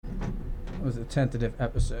was a tentative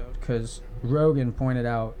episode because Rogan pointed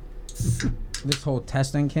out this whole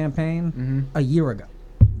testing campaign a year ago.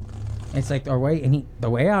 It's like the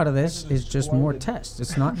way out of this is just more tests.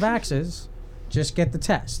 It's not vaxes. Just get the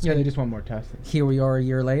test. Yeah, they just want more testing. Here we are a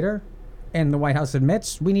year later, and the White House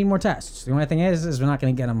admits we need more tests. The only thing is we're not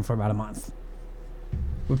going to get them for about a month.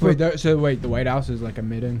 Wait, the White House is like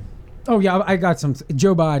admitting? Oh, yeah, I got some.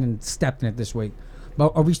 Joe Biden stepped in it this week.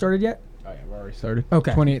 But are we started yet? Oh, yeah, we're already started.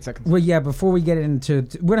 Okay. 28 seconds. Well, yeah, before we get into...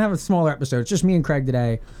 We're going to have a smaller episode. It's just me and Craig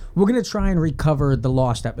today. We're going to try and recover the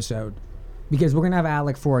lost episode because we're going to have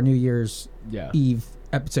Alec for our New Year's Eve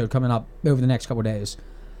episode coming up over the next couple of days.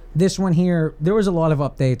 This one here, there was a lot of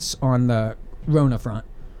updates on the Rona front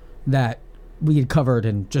that we had covered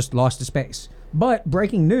and just lost to space. But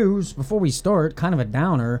breaking news, before we start, kind of a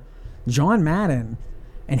downer, John Madden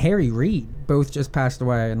and Harry Reid both just passed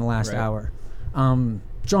away in the last hour.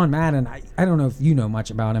 John Madden, I don't know if you know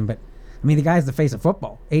much about him, but I mean, the guy's the face of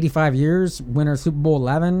football. 85 years, winner of Super Bowl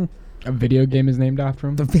 11. A video game is named after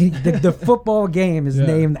him? The football game is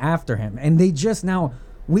named after him. And they just now,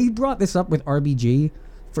 we brought this up with RBG.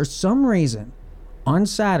 For some reason, on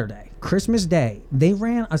Saturday, Christmas Day, they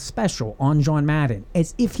ran a special on John Madden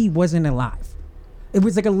as if he wasn't alive. It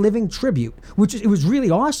was like a living tribute, it was really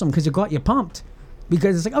awesome because it got you pumped.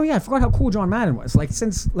 Because it's like, oh yeah, I forgot how cool John Madden was. Like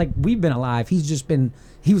since we've been alive, he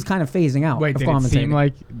was kind of phasing out. Wait, did it seem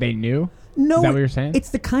like they knew? No, is that what you're saying?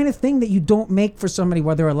 It's the kind of thing that you don't make for somebody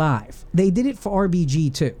while they're alive. They did it for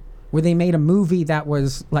RBG too, where they made a movie that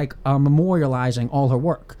was like memorializing all her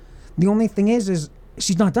work. The only thing is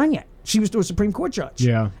she's not done yet. She was still a Supreme Court judge.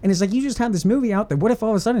 Yeah. And it's like, you just had this movie out there. What if all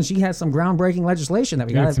of a sudden she has some groundbreaking legislation that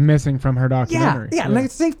we got? It's missing from her documentary. Yeah. And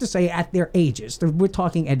it's safe to say at their ages, we're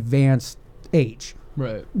talking advanced age.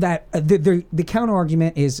 Right. That the counter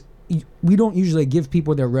argument is we don't usually give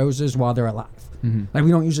people their roses while they're alive. Mm-hmm. Like we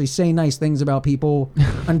don't usually say nice things about people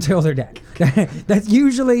until they're dead. That's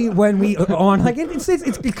usually when we on like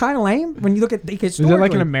it's kind of lame when you look at the historically. Is it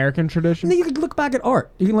like an American tradition? And then you can look back at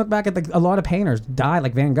art. You can look back at a lot of painters died,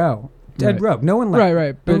 like Van Gogh, dead broke. No one liked.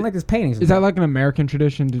 Right. No one liked his paintings. Is that like an American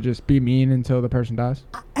tradition to just be mean until the person dies?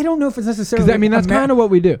 I don't know if it's necessarily. Because I mean that's kind of what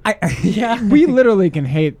we do. We literally can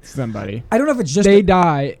hate somebody. I don't know if it's just they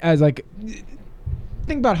die as like.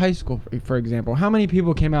 Think about high school, for example. How many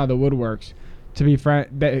people came out of the woodworks to be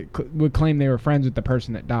that would claim they were friends with the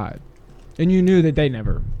person that died, and you knew that they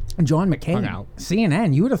never. John McCain,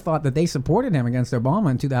 CNN. You would have thought that they supported him against Obama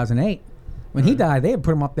in 2008. When he died, they had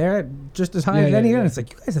put him up there just as high as any other. It's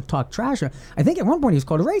like, you guys have talked trash. I think at one point he was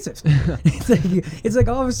called a racist. it's like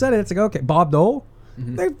all of a sudden, it's like, okay, Bob Dole.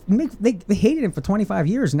 Mm-hmm. They hated him for 25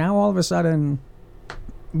 years. Now all of a sudden,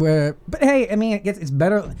 but hey, I mean, it's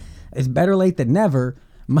better. It's better late than never.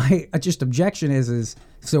 My just objection is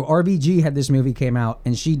so RBG had this movie came out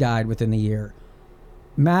and she died within the year.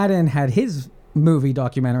 Madden had his movie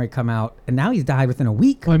documentary come out and now he's died within a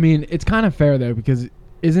week. Well, I mean, it's kind of fair though because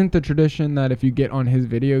isn't the tradition that if you get on his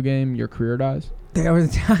video game, your career dies? There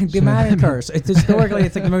was the Madden curse. It's historically,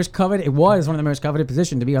 it's like the most coveted. It was one of the most coveted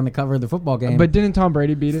positions to be on the cover of the football game. But didn't Tom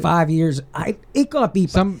Brady beat it? 5 years. It got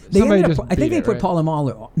beat. I think they put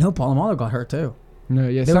Polamalu. No, Polamalu got hurt too. No,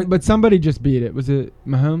 yeah, but somebody just beat it. Was it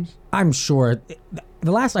Mahomes? I'm sure.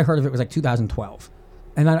 The last I heard of it was like 2012,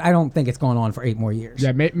 and I don't think it's going on for 8 more years.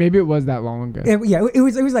 Yeah, maybe it was that long ago. It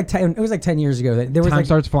was like 10. It was like 10 years ago. There was Time like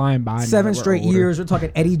starts flying by. 7 straight years. We're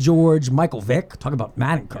talking Eddie George, Michael Vick. Talk about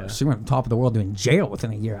Madden curse. He went on top of the world doing jail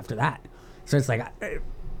within a year after that. So it's like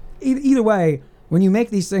either way, when you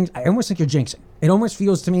make these things, I almost think you're jinxing. It almost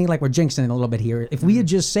feels to me like we're jinxing a little bit here. If we had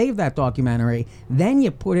just saved that documentary, then you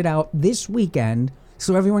put it out this weekend.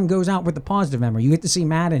 So everyone goes out with the positive memory. You get to see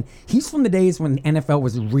Madden. He's from the days when the NFL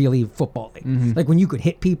was really football-y. Mm-hmm. Like when you could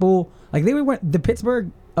hit people. Like they went the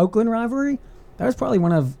Pittsburgh-Oakland rivalry. That was probably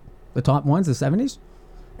one of the top ones, the 70s.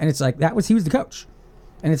 And it's like he was the coach.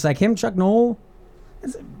 And it's like him, Chuck Noll.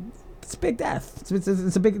 It's a big death.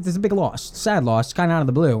 It's a big loss. Sad loss. Kind of out of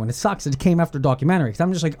the blue. And it sucks that it came after a documentary. Because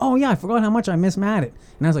I'm just like, oh yeah, I forgot how much I miss Madden.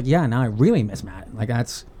 And I was like, yeah, now I really miss Madden. Like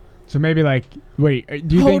that's. So maybe like, wait,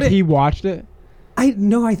 do you think he watched it? I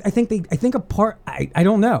think a part. I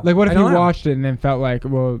don't know. Like, what if you watched it and then felt like,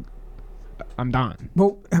 well, I'm done?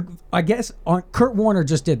 Well, I guess Kurt Warner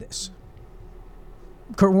just did this.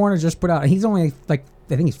 Kurt Warner just put out. He's only like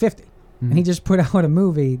I think he's 50, and he just put out a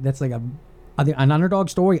movie that's like an underdog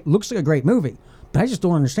story. It looks like a great movie, but I just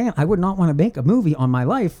don't understand. I would not want to make a movie on my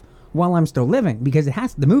life while I'm still living because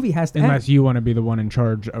the movie has to unless end. You want to be the one in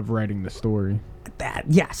charge of writing the story.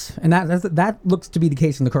 Yes, and that looks to be the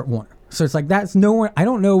case in the Kurt Warner. So it's like that's no one. I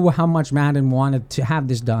don't know how much Madden wanted to have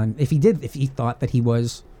this done. If he thought that he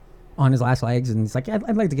was on his last legs, and he's like,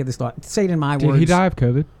 I'd like to get this thought. Say it in my Did words. he die of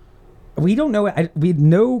COVID? We don't know. We had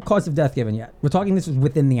no cause of death given yet. We're talking this was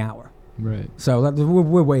within the hour. Right. So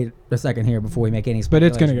we'll wait a second here before we make any But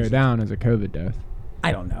it's going to go speculations. down as a COVID death.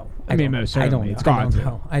 I don't know. I mean, most certainly. It's got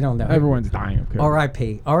to. I don't know. Everyone's dying of COVID.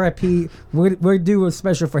 R.I.P. R.I.P. We'll do a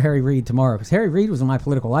special for Harry Reid tomorrow because Harry Reid was one of my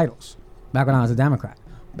political idols back when I was a Democrat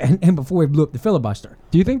and before he blew up the filibuster.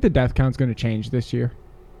 Do you think the death count's going to change this year?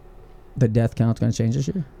 The death count's going to change this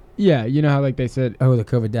year? Yeah, you know how like they said. Oh, the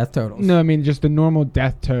COVID death totals. No, I mean just the normal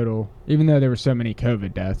death total. Even though there were so many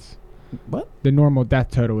COVID deaths, What? the normal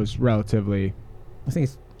death total was relatively I think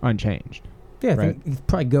it's unchanged. yeah. I Right. think it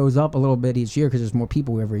probably goes up a little bit each year because there's more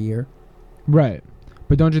people every year. Right.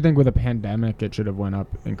 But don't you think with a pandemic it should have went up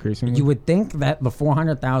increasingly? You would think that the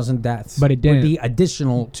 400,000 deaths But it would didn't. be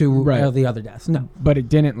additional to Right. the other deaths. No. But it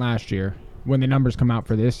didn't last year. When the numbers come out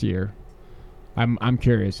for this year, I'm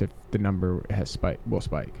curious if the number will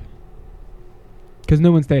spike. Because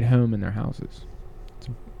no one stayed home in their houses.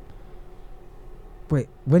 Wait,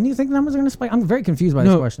 when do you think the numbers are going to spike? I'm very confused by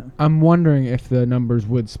this question. I'm wondering if the numbers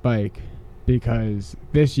would spike because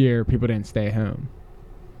this year people didn't stay home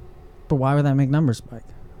But why would that make numbers spike?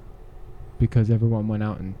 because everyone went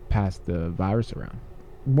out and passed the virus around.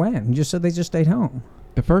 When? You just said they just stayed home.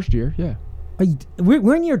 The first year, yeah.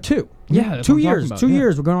 We're in year 2. Yeah, that's 2 what I'm years. talking about, 2 yeah.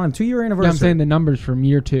 years. We're going on a 2-year anniversary. Yeah, I'm saying the numbers from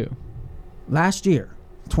year 2. Last year,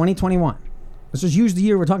 2021. Let's just use the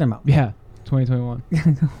year we're talking about. Yeah, 2021.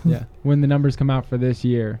 Yeah, when the numbers come out for this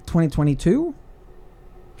year, 2022?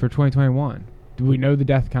 for 2021, do we know the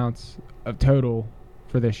death counts of total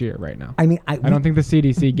for this year right now? I mean, I don't think the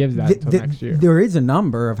CDC gives that until next year. There is a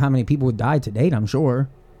number of how many people would die to date, I'm sure.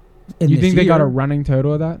 You think they got a running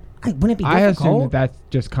total of that? Wouldn't it be I assume difficult? that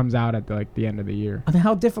just comes out at the end of the year. I mean,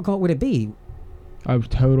 how difficult would it be? A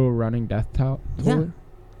total running death total? Yeah.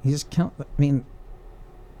 You just count. I mean,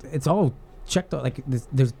 it's all checked out. Like,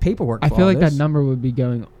 there's paperwork. I for feel all like this. that number would be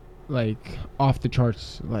going like off the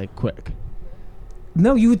charts like quick.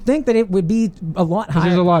 No, you would think that it would be a lot 'Cause higher.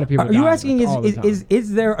 there's a lot of people Are you dying, asking like, all the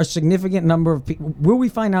is there a significant number of people? Will we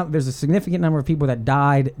find out there's a significant number of people that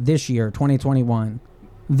died this year, 2021,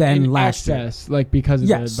 than In last year? excess, like because of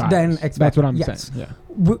Yes, the virus. then That's what I'm yes. saying. Yeah.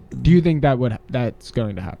 W- Do you think that's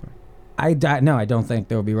going to happen? No, I don't think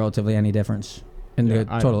there will be relatively any difference in Yeah,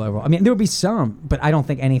 the total overall. I mean, there will be some, but I don't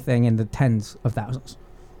think anything in the tens of thousands.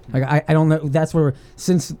 Like I don't know. That's where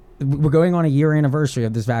since we're going on a year anniversary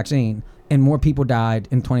of this vaccine, and more people died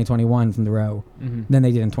in 2021 from the row than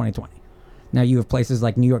they did in 2020. Now you have places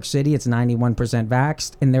like New York City; it's 91%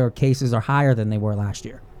 vaxxed, and their cases are higher than they were last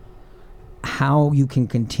year. How you can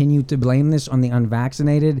continue to blame this on the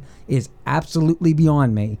unvaccinated is absolutely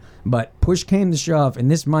beyond me. But push came to shove, and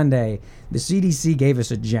this Monday, the CDC gave us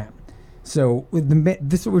a gem. So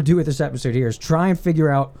this is what we'll do with this episode here is try and figure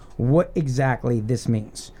out what exactly this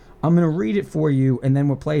means. I'm going to read it for you, and then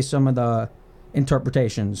we'll play some of the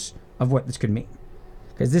interpretations of what this could mean.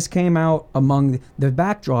 Because this came out among the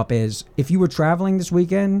backdrop is if you were traveling this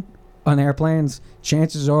weekend on airplanes,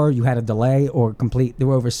 chances are you had a delay or complete. There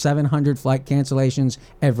were over 700 flight cancellations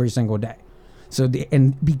every single day. So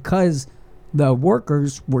because the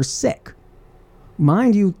workers were sick,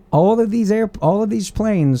 mind you, all of these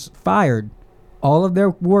planes fired all of their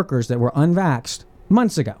workers that were unvaxxed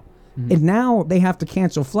months ago, and now they have to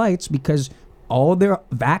cancel flights because all their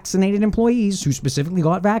vaccinated employees who specifically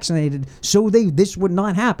got vaccinated, so this would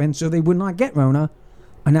not happen, so they would not get Rona,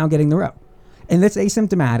 are now getting the row. And that's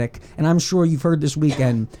asymptomatic. And I'm sure you've heard this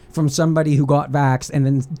weekend from somebody who got vaxxed and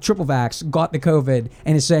then triple vaxxed, got the COVID,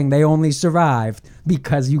 and is saying they only survived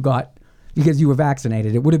because you were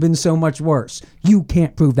vaccinated. It would have been so much worse. You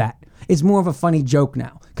can't prove that. It's more of a funny joke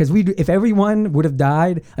now. Because if everyone would have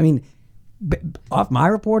died, I mean, off my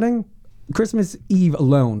reporting, Christmas Eve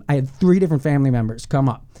alone, I had 3 different family members come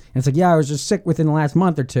up. And it's like, yeah, I was just sick within the last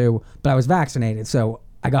month or 2, but I was vaccinated, so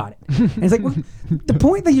I got it. And it's like, well, the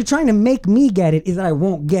point that you're trying to make me get it is that I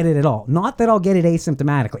won't get it at all. Not that I'll get it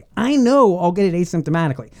asymptomatically. I know I'll get it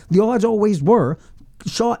asymptomatically. The odds always were,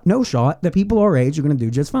 shot, no shot, that people our age are going to do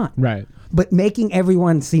just fine. Right. But making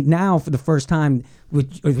everyone see now for the first time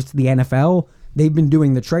with the NFL, they've been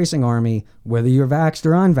doing the tracing army, whether you're vaxxed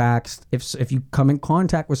or unvaxxed. If you come in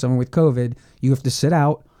contact with someone with COVID, you have to sit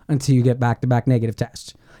out until you get back-to-back negative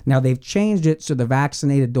tests. Now, they've changed it so the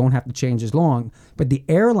vaccinated don't have to change as long. But the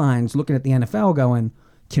airlines looking at the NFL going,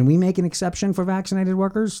 can we make an exception for vaccinated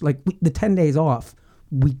workers? Like the 10 days off,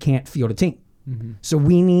 we can't field a team. Mm-hmm. So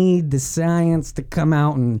we need the science to come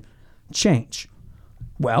out and change.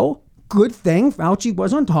 Well, good thing Fauci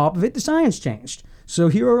was on top of it. The science changed. So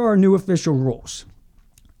here are our new official rules.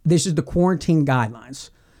 This is the quarantine guidelines.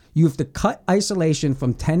 You have to cut isolation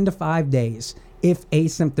from 10 to 5 days if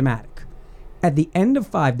asymptomatic. At the end of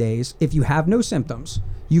 5 days, if you have no symptoms,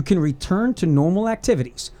 you can return to normal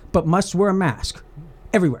activities, but must wear a mask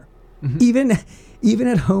everywhere, even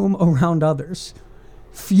at home around others,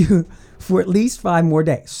 for at least 5 more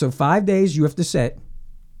days. So 5 days you have to sit.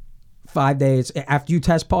 5 days after you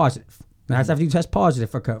test positive. That's after you test positive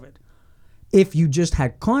for COVID. If you just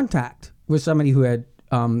had contact with somebody who had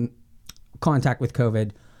contact with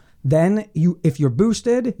COVID, then if you're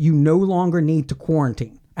boosted, you no longer need to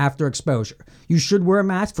quarantine after exposure. You should wear a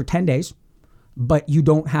mask for 10 days, but you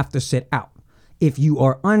don't have to sit out. If you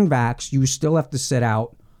are unvaxxed, you still have to sit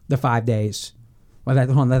out the 5 days. Well,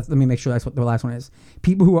 let me make sure that's what the last one is.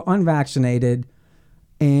 People who are unvaccinated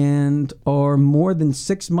and are more than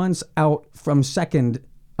 6 months out from second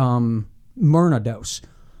Myrna dose.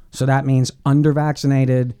 So that means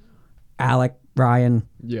undervaccinated, Alec, Ryan.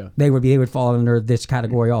 Yeah. They would fall under this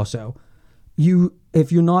category also.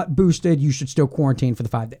 If you're not boosted, you should still quarantine for the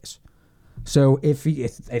 5 days. So if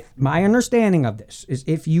my understanding of this is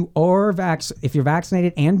if you're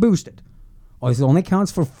vaccinated and boosted, well, this only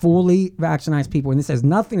counts for fully vaccinated people, and this has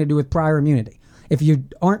nothing to do with prior immunity. If you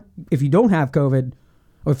don't have COVID,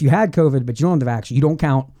 or if you had COVID but you don't have the vaccine, you don't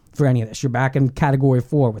count for any of this. You're back in category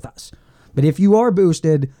 4 with us. But if you are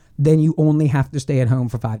boosted, then you only have to stay at home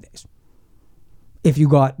for 5 days. If you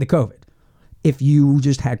got the COVID. If you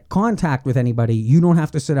just had contact with anybody, you don't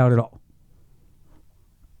have to sit out at all.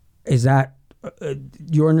 Is that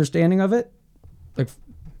your understanding of it? Like,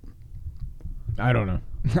 I don't know.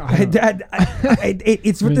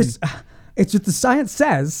 It's what the science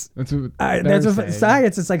says. That's what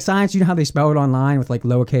science. It's like science. You know how they spell it online with like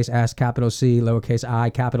lowercase s, capital C, lowercase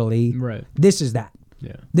I, capital E. Right. This is that.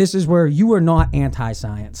 Yeah. This is where you are not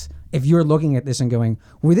anti-science. If you're looking at this and going,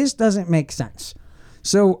 well, this doesn't make sense.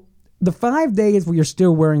 So the 5 days where you're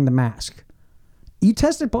still wearing the mask, you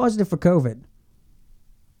tested positive for COVID.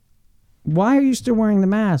 Why are you still wearing the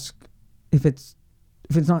mask if it's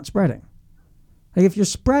not spreading? Like if you're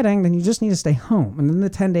spreading, then you just need to stay home, and then the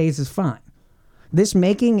 10 days is fine. This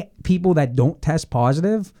making people that don't test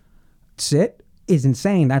positive sit is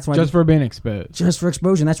insane. That's why for being exposed. Just for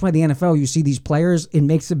exposure. That's why the NFL, you see these players, it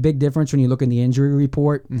makes a big difference when you look in the injury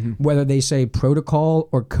report, whether they say protocol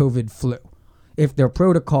or COVID flu. If they're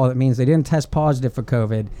protocol, it means they didn't test positive for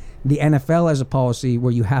COVID. The NFL has a policy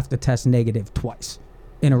where you have to test negative twice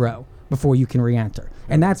in a row before you can re-enter.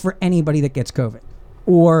 And that's for anybody that gets COVID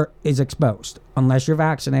or is exposed. Unless you're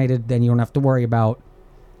vaccinated, then you don't have to worry about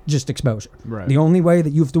just exposure. Right. The only way that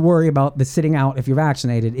you have to worry about the sitting out if you're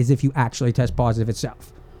vaccinated is if you actually test positive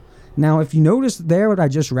itself. Now, if you notice there what I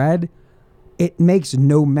just read, it makes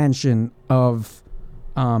no mention of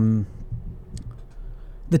the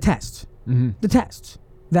tests. The tests.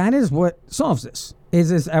 That is what solves this.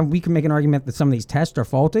 We can make an argument that some of these tests are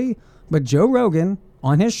faulty, but Joe Rogan,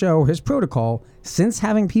 on his show, his protocol, since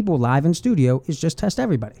having people live in studio, is just test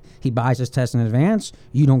everybody. He buys his test in advance.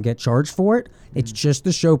 You don't get charged for it. It's just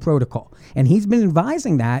the show protocol. And he's been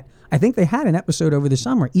advising that. I think they had an episode over the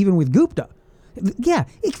summer, even with Gupta. Yeah,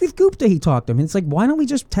 with Gupta he talked to him. It's like, why don't we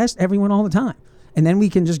just test everyone all the time? And then we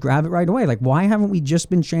can just grab it right away. Like, why haven't we just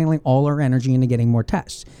been channeling all our energy into getting more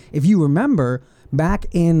tests? If you remember,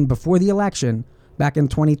 before the election, back in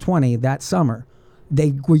 2020, that summer,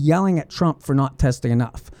 they were yelling at Trump for not testing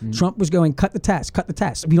enough. Trump was going, cut the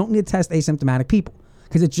test. We don't need to test asymptomatic people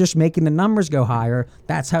because it's just making the numbers go higher.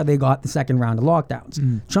 That's how they got the second round of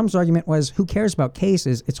lockdowns. Trump's argument was, who cares about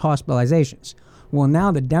cases? It's hospitalizations. Well,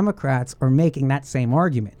 now the Democrats are making that same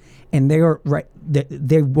argument. And they are right.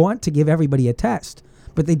 They want to give everybody a test,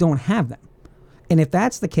 but they don't have them. And if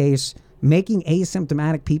that's the case, making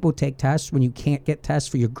asymptomatic people take tests when you can't get tests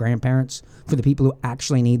for your grandparents, for the people who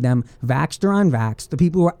actually need them, vaxxed or unvaxxed, the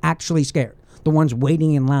people who are actually scared, the ones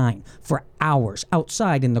waiting in line for hours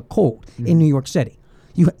outside in the cold in New York City.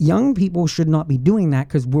 Young people should not be doing that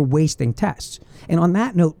because we're wasting tests. And on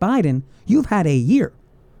that note, Biden, you've had a year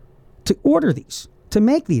to order these, to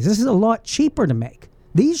make these. This is a lot cheaper to make.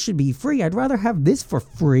 These should be free. I'd rather have this for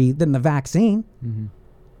free than the vaccine.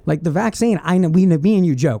 Like the vaccine, I know, me and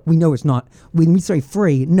you joke. We know it's not. When we say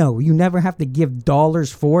free, no, you never have to give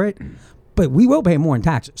dollars for it, but we will pay more in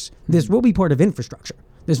taxes. This will be part of infrastructure.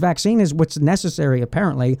 This vaccine is what's necessary,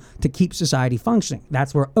 apparently, to keep society functioning.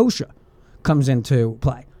 That's where OSHA comes into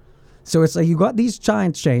play. So it's like you got these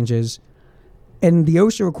giant changes and the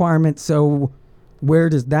OSHA requirement. So where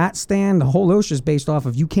does that stand? The whole OSHA is based off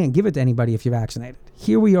of you can't give it to anybody if you're vaccinated.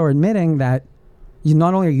 Here we are admitting that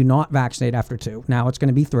not only are you not vaccinated after 2, now it's going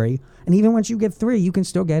to be 3. And even once you get 3, you can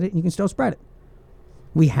still get it and you can still spread it.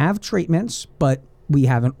 We have treatments, but we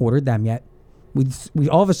haven't ordered them yet. We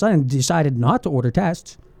all of a sudden decided not to order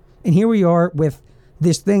tests. And here we are with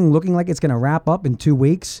this thing looking like it's going to wrap up in 2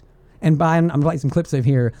 weeks. And Biden, I'm like some clips of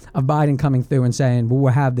here of Biden coming through and saying, well,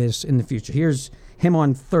 we'll have this in the future. Here's him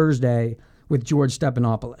on Thursday with George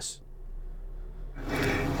Stephanopoulos.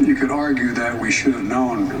 You could argue that we should have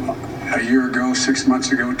known a year ago, 6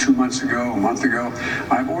 months ago, 2 months ago, a month ago.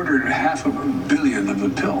 I've ordered 500 million of the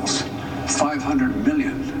pills, 500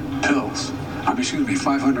 million pills.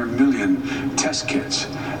 500 million test kits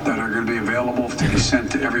that are going to be available to be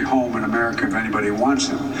sent to every home in America if anybody wants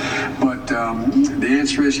them. But the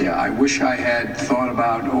answer is, yeah, I wish I had thought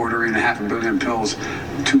about ordering 500 million pills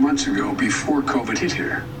 2 months ago before COVID hit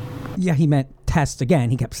here. Yeah, he meant tests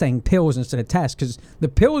again. He kept saying pills instead of tests because the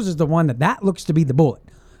pills is the one that looks to be the bullet.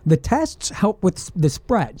 The tests help with the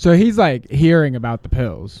spread. So he's like hearing about the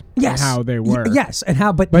pills. Yes. And how they work. Yes, and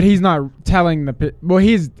how, but he's not telling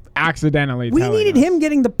he's accidentally telling We needed us. him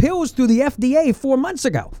getting the pills through the FDA 4 months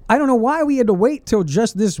ago. I don't know why we had to wait till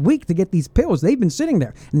just this week to get these pills. They've been sitting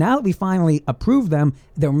there. Now that we finally approved them,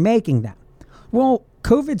 they're making them. Well,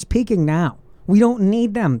 COVID's peaking now. We don't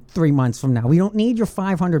need them 3 months from now. We don't need your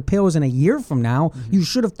 500 pills in a year from now. Mm-hmm. You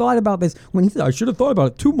should have thought about this when he said, I should have thought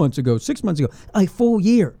about it 2 months ago, 6 months ago, a full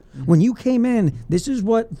year. Mm-hmm. When you came in, this is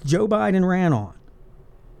what Joe Biden ran on.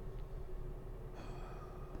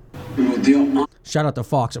 Shout out to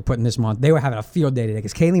Fox for putting this month. They were having a field day today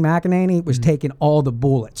because Kayleigh McEnany was taking all the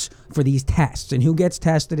bullets for these tests and who gets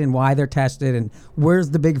tested and why they're tested and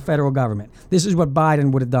where's the big federal government. This is what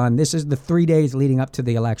Biden would have done. This is the 3 days leading up to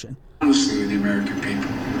the election. Honestly, with the American people,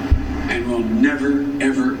 and we'll never,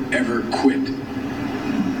 ever, ever quit.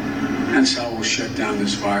 That's how we'll shut down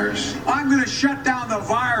this virus. I'm going to shut down the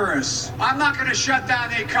virus. I'm not going to shut down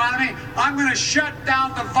the economy. I'm going to shut down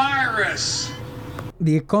the virus.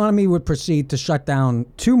 The economy would proceed to shut down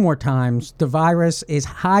 2 more times. The virus is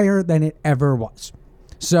higher than it ever was.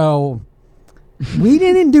 So we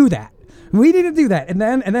didn't do that. We didn't do that. And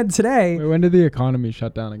then today. Wait, when did the economy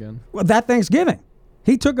shut down again? Well, that Thanksgiving.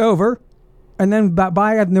 He took over. And then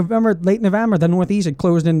by November, late November, the Northeast had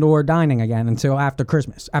closed indoor dining again until after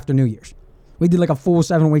Christmas, after New Year's. We did like a full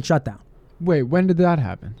 7-week shutdown. Wait, when did that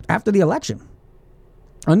happen? After the election.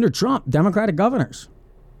 Under Trump, Democratic governors.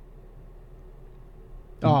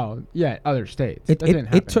 Oh, yeah, other states. It didn't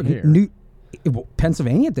happen took here.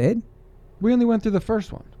 Pennsylvania did. We only went through the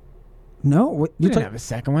first one. No. We didn't have a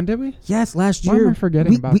second one, did we? Yes, last Why year. am I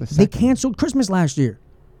forgetting about the second They canceled Christmas last year.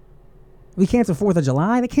 We canceled 4th of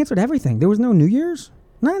July. They canceled everything. There was no New Year's.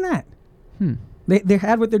 None of that. They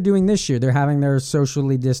had what they're doing this year. They're having their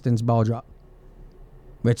socially distanced ball drop.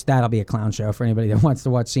 Which that'll be a clown show for anybody that wants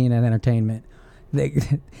to watch CNN Entertainment.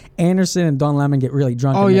 Anderson and Don Lemon get really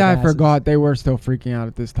drunk. Oh yeah, I forgot they were still freaking out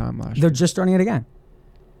at this time last year. They're just starting it again.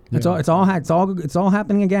 It's all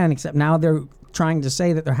happening again. Except now they're trying to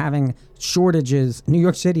say that they're having shortages. New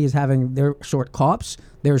York City is having their short cops.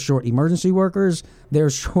 They're short emergency workers. They're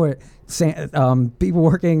short people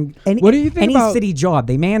working any city job.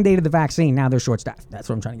 They mandated the vaccine. Now they're short staffed. That's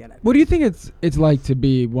what I'm trying to get at. What do you think it's like to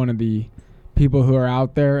be one of the people who are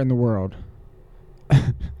out there in the world?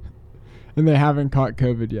 And they haven't caught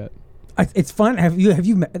COVID yet. It's fun. Have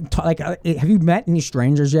you met any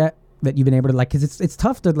strangers yet that you've been able to because it's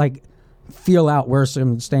tough to feel out where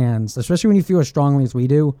someone stands, especially when you feel as strongly as we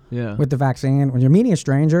do with the vaccine. When you're meeting a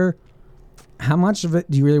stranger, how much of it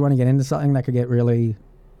do you really want to get into something that could get really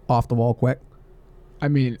off the wall quick? I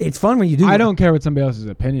mean, it's fun when you do. I don't care what somebody else's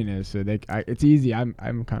opinion is, so it's easy. I'm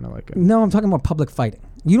kind of like no. I'm talking about public fighting.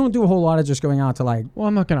 You don't do a whole lot of just going out to Well,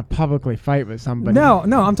 I'm not gonna publicly fight with somebody. No.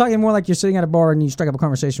 I'm talking more like you're sitting at a bar and you strike up a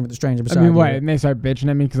conversation with a stranger beside you. What? And they start bitching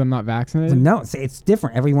at me because I'm not vaccinated? No, it's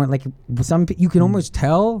different. Everyone you can almost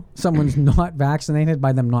tell someone's not vaccinated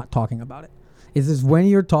by them not talking about it. Is this when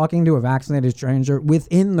you're talking to a vaccinated stranger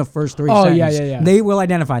within the first 3 seconds? Yeah. They will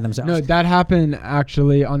identify themselves. No, that happened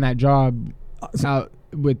actually on that job out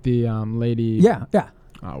with the lady. Yeah.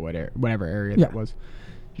 Whatever area that was.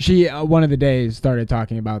 She one of the days started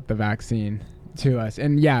talking about the vaccine to us,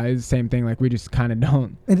 and it's the same thing. We just kind of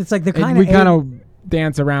don't. And it's like we kind of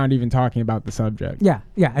dance around even talking about the subject. Yeah.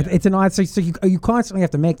 It's an odd. So you constantly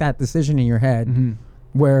have to make that decision in your head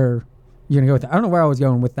where you're gonna go with that. I don't know where I was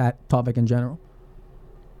going with that topic in general.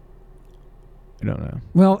 I don't know.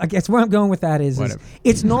 Well, I guess where I'm going with that is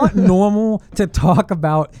it's not normal to talk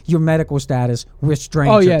about your medical status with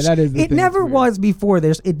strangers. Oh, yeah, that is the It thing. never was before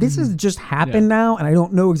this. This has just happened now, and I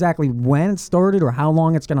don't know exactly when it started or how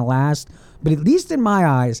long it's going to last. But at least in my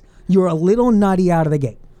eyes, you're a little nutty out of the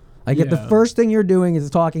gate. If the first thing you're doing is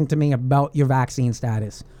talking to me about your vaccine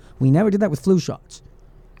status. We never did that with flu shots.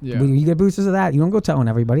 Yeah. You get boosters of that. You don't go telling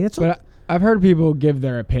everybody. I've heard people give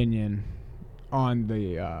their opinion on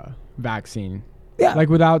the vaccine. Yeah. Like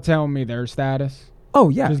without telling me their status. Oh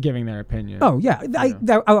yeah. Just giving their opinion. Oh yeah.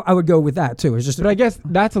 I would go with that too. It's just. But I guess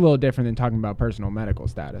that's a little different than talking about personal medical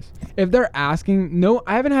status. If they're asking, no,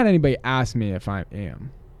 I haven't had anybody ask me if I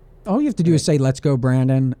am. All you have to do is say "Let's go,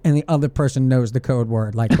 Brandon," and the other person knows the code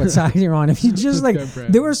word, like what side you're on. If you just Let's like, go,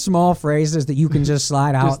 Brandon. there are small phrases that you can just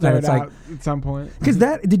slide out. Just That throw it's it like, out at some point. because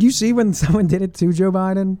that. Did you see when someone did it to Joe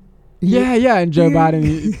Biden? Yeah, and Joe Biden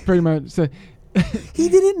he pretty much said He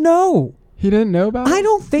didn't know. he didn't know about it. I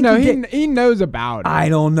don't think No, he did. he knows about it. I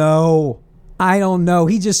don't know.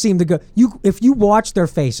 He just seemed to go. If you watch their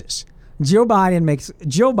faces, Joe Biden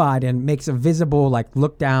makes a visible like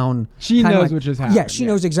look down. She kinda knows like, what just happened. Yeah, she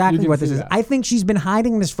knows exactly You can what this see is. that. I think she's been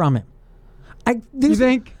hiding this from him. You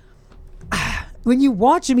think? When you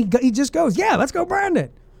watch him, he just goes, "Yeah, let's go, Brandon,"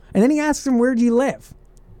 and then he asks him, "Where do you live?"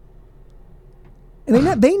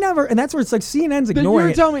 And they never, and that's where it's like CNN's ignoring you're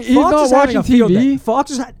it. telling me he's Fox not is having watching a field TV? day.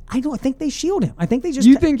 Fox is. I don't think they shield him. I think they just.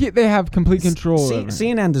 You think they have complete control over him?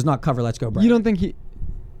 CNN does not cover Let's Go, Brandon. You don't think he?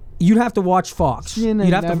 You'd have to watch Fox. CNN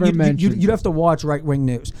You'd have never to mentions you'd have to watch right wing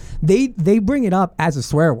news. They bring it up as a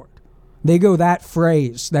swear word. They go that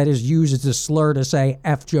phrase that is used as a slur to say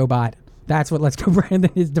F Joe Biden. That's what Let's Go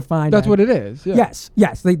Brandon is defined. That's as. what it is. Yeah.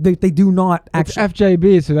 Yes. They do not It's actually.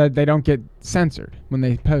 FJB so that they don't get censored when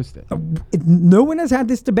they post it. No one has had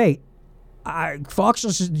this debate. Fox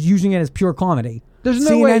is just using it as pure comedy. There's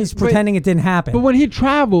no way- CNN's pretending it didn't happen. But when he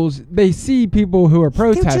travels, they see people who are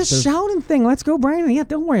they're protesters. just shouting thing. Let's go, Brandon. Yeah,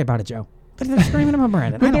 don't worry about it, Joe. But they're screaming about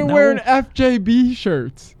Brandon. But I they're don't know. wearing FJB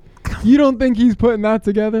shirts. You don't think he's putting that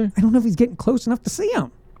together? I don't know if he's getting close enough to see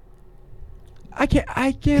him. I can't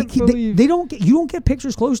They believe. don't get. You don't get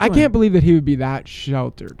pictures close to I him. can't believe that he would be that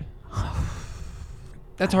sheltered.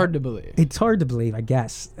 That's hard to believe. It's hard to believe, I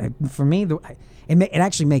guess. For me, it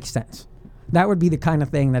actually makes sense. That would be the kind of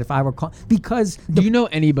thing that if I were because Do you know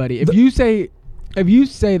anybody? If you say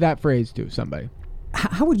that phrase to somebody,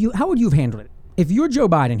 how would you have handled it? If you're Joe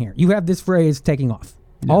Biden here, you have this phrase taking off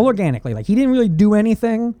all organically. Like he didn't really do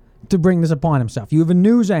anything to bring this upon himself. You have a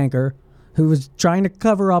news anchor who was trying to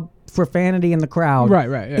cover up profanity in the crowd, Right,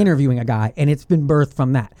 yeah. interviewing a guy, and it's been birthed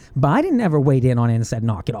from that. Biden never weighed in on it and said,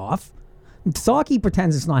 knock it off. Psaki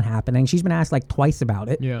pretends it's not happening. She's been asked like twice about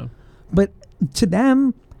it. yeah. But to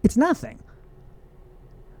them, it's nothing.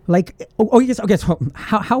 Like, yes. Okay. So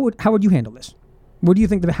how would you handle this? What do you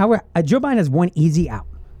think? Joe Biden has one easy out,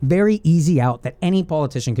 very easy out that any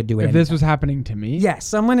politician could do. If this was happening to me, yes,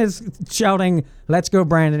 someone is shouting, "Let's go,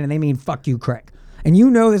 Brandon," and they mean "fuck you, Craig," and you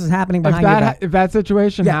know this is happening behind your back. if that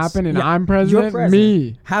situation Yes, happened and yeah, I'm you're president,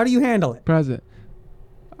 me How do you handle it? president,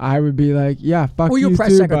 I would be like, yeah, fuck Well, you your press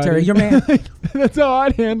too, secretary, buddy. your man. That's how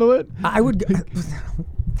I'd handle it. I would.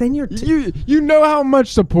 Then you're. You know how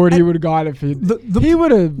much support he would have got if he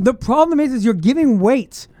would have. The problem is you're giving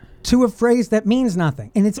weight to a phrase that means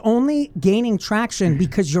nothing, and it's only gaining traction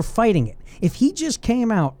because you're fighting it. If he just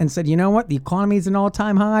came out and said, you know what, the economy is an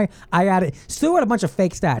all-time high, I added, still had a bunch of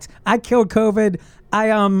fake stats. I killed COVID.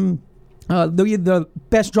 The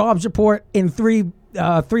best jobs report in 3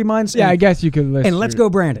 months. Yeah, and, I guess you could list. and let's go,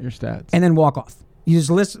 Brandon. Your stats. And then walk off. You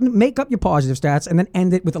just make up your positive stats, and then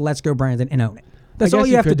end it with a let's go, Brandon, and own it. That's I all guess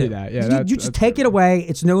you you have to could do. do that. Yeah, you just take it away.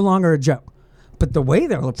 It's no longer a joke. But the way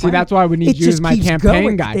they're See, that's why we need you as my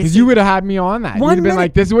campaign guy, because you would have had me on that. You'd have been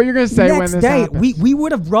like, "This is what you're going to say when next this day, happens." we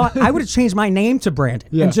would have brought. I would have changed my name to Brandon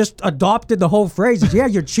and just adopted the whole phrase. Yeah,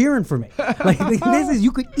 you're cheering for me. Like this is.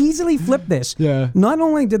 You could easily flip this. Yeah. Not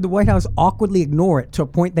only did the White House awkwardly ignore it to a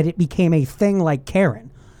point that it became a thing like Karen,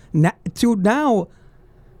 now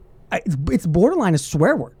it's borderline a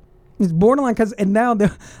swear word. It's borderline and now the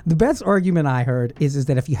best argument I heard is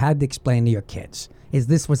that if you had to explain to your kids,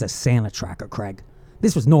 this was a Santa tracker, Craig.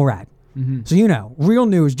 This was NORAD. Mm-hmm. So real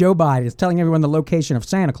news, Joe Biden is telling everyone the location of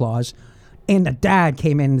Santa Claus, and the dad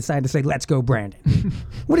came in and decided to say, let's go, Brandon.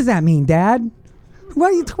 What does that mean, Dad? Why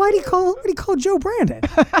do you call Joe Brandon?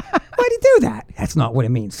 Why'd he do that? That's not what it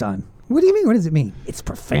means, son. What do you mean? What does it mean? It's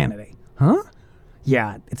profanity. Huh?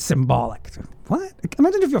 Yeah, it's symbolic. What?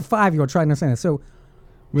 Imagine if you're 5-year-old trying to understand this. So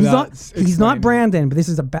he's not Brandon, but this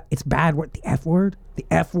is it's bad word. The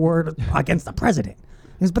F word against the president.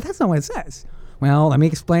 But that's not what it says. Well, let me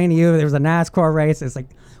explain to you. There was a NASCAR race. It's like,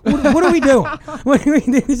 what are we doing?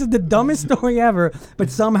 This is the dumbest story ever. But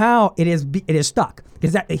somehow it is stuck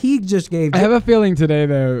because he just gave. I have a feeling today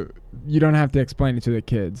though. You don't have to explain it to the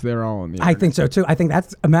kids. They're all in the. I think so too. I think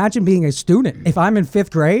imagine being a student. If I'm in 5th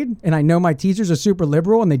grade and I know my teachers are super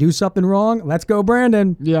liberal and they do something wrong, let's go,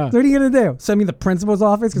 Brandon. Yeah. What are you going to do? Send me to the principal's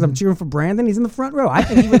office because I'm cheering for Brandon? He's in the front row. I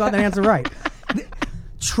think he got the answer right.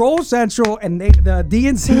 Troll Central and the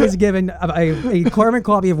DNC is given a carbon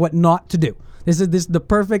copy of what not to do. This is the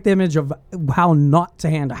perfect image of how not to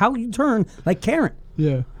handle, how you turn like Karen.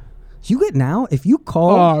 Yeah. You get now, if you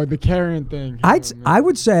call... Oh, the Karen thing. I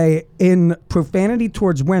would say in profanity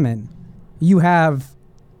towards women, you have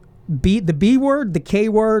the B word, the K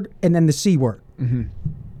word, and then the C word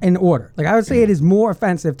in order. Like I would say it is more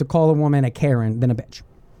offensive to call a woman a Karen than a bitch.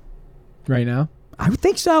 Right now? I would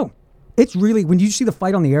think so. It's really, when you see the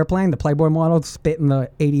fight on the airplane, the Playboy model spit in the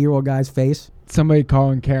 80-year-old guy's face. Somebody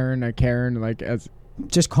calling Karen a Karen, like as...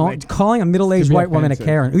 Just calling a middle-aged to be white woman a offensive.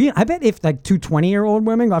 Karen. Yeah, I bet if like two 20-year-old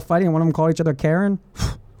women got fighting and one of them called each other Karen,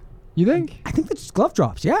 You think? I think that's just glove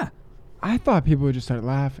drops, yeah. I thought people would just start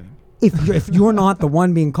laughing. If you're not the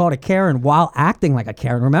one being called a Karen while acting like a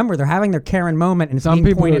Karen, remember they're having their Karen moment and it's Some being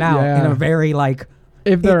people, pointed out yeah. in a very like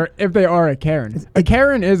If they are a Karen. A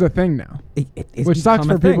Karen is a thing now. it's Which sucks become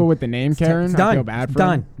for a thing. people with the name Karen. It's I done. feel bad It's for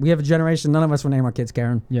done. them. We have a generation. None of us will name our kids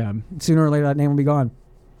Karen. Yeah. Sooner or later, that name will be gone,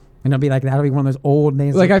 and it'll be like that'll be one of those old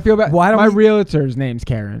names. Like I feel bad. Why don't My we, realtor's name's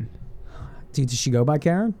Karen. does she go by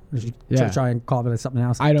Karen? Or does she Yeah. try and call it something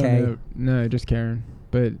else? I don't K? know. No, just Karen.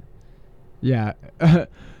 But yeah.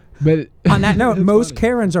 But On that note, it's most funny.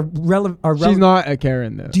 Karens are relevant. She's not a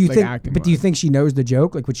Karen though. Do you like, think? acting But do you wise. think she knows the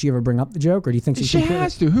joke? Like, would she ever bring up the joke, or do you think she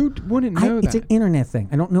has to? Who wouldn't know It's that? an internet thing.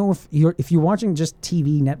 I don't know if you're watching just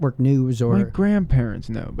TV network news or My grandparents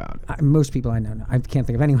know about it. most people I know. I can't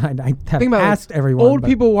think of anyone. I have Think about asked everyone. Old but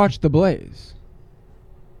people watch The Blaze.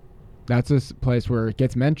 That's a place where it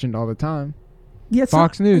gets mentioned all the time. Yeah, it's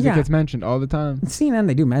Fox not- News, yeah. it gets mentioned all the time. CNN,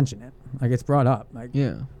 they do mention it. Like it's brought up. Like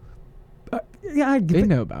Yeah, yeah, they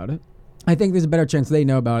know about it. I think there's a better chance they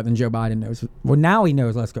know about it than Joe Biden knows. Well, now he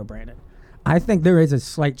knows. Let's go, Brandon. I think there is a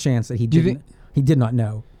slight chance that he Do you didn't. He did not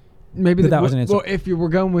know. Maybe But that was an well, insult. if you were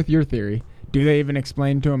going with your theory, do they even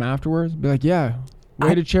explain to him afterwards? Be like, yeah,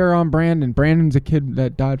 way I- to cheer on Brandon. Brandon's a kid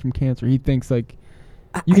that died from cancer. He thinks like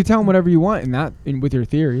you can tell him whatever you want with your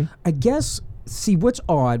theory. I guess. See, what's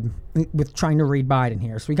odd with trying to read Biden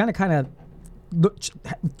here? So we kind of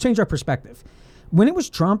change our perspective. When it was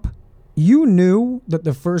Trump, you knew that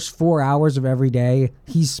the first 4 hours of every day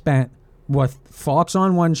he spent with Fox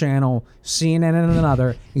on one channel, CNN on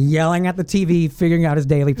another, yelling at the TV, figuring out his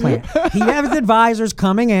daily plan. He had his advisors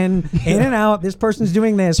coming in and out. This person's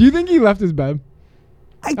doing this. Do you think he left his bed?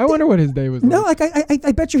 I thi- wonder what his day was No, like. like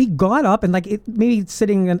I bet you he got up and like maybe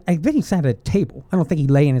sitting. I bet he sat at a table. I don't think he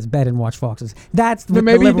lay in his bed and watched Fox's. That's what the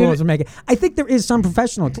maybe he did liberals it- are making. I think there is some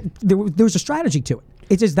professional. There was a strategy to it.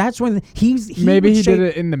 It's just that's when Maybe would he shape, did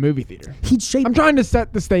it in the movie theater. He'd shape. I'm trying to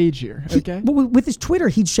set the stage here, okay? Well, with his Twitter,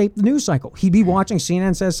 he'd shape the news cycle. He'd be watching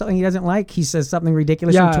CNN says something he doesn't like. He says something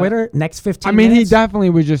ridiculous Yeah. on Twitter. Next 15 I mean, minutes. he definitely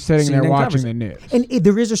was just sitting there CNN watching covers the it. news. And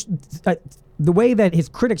there is the way that his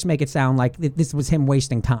critics make it sound like this was him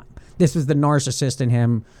wasting time. This was the narcissist in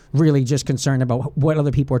him really just concerned about what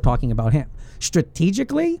other people are talking about him.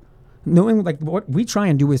 Strategically, knowing like what we try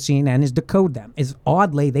and do with CNN is decode them. Is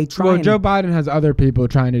oddly they try. Well, and, Joe Biden has other people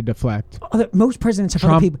trying to deflect. most presidents have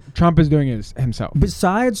other people. Trump is doing it himself.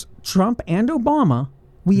 Besides Trump and Obama,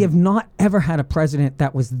 we have not ever had a president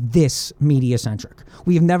that was this media centric.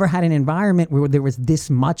 We have never had an environment where there was this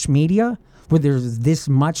much media, where there was this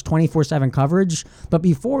much 24/7 coverage. But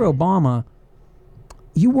before Obama,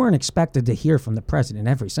 you weren't expected to hear from the president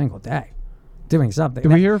every single day doing something.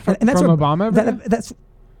 Did we hear from that's Obama every day? That's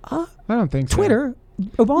I don't think so. Twitter.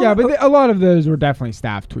 Obama. Yeah, but a lot of those were definitely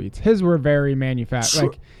staff tweets. His were very manufactured.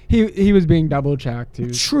 True. Like he was being double checked too.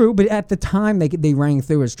 True, but at the time they rang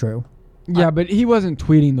through as true. Yeah, but he wasn't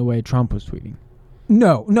tweeting the way Trump was tweeting.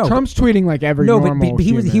 No. Trump's tweeting like every No, normal but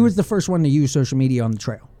he human. was the first one to use social media on the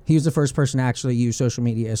trail. He was the first person to actually use social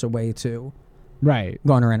media as a way to right,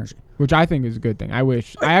 garner energy. which I think is a good thing. I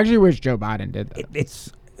actually wish Joe Biden did that.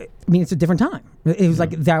 It's a different time. It was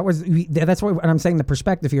like that's why I'm saying the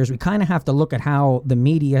perspective here is we kind of have to look at how the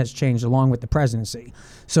media has changed along with the presidency.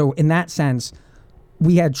 So in that sense,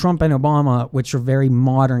 we had Trump and Obama, which are very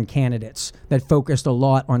modern candidates that focused a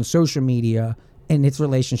lot on social media and its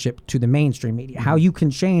relationship to the mainstream media. How you can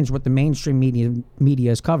change what the mainstream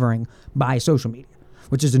media is covering by social media,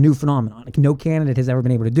 which is a new phenomenon. Like no candidate has ever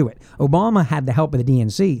been able to do it. Obama had the help of the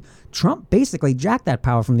DNC. Trump basically jacked that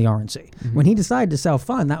power from the RNC. When he decided to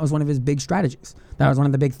self-fund, that was one of his big strategies. That was one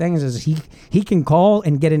of the big things is he can call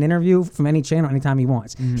and get an interview from any channel anytime he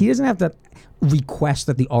wants. He doesn't have to request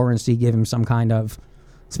that the RNC give him some kind of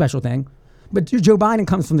special thing. But Joe Biden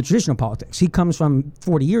comes from the traditional politics. He comes from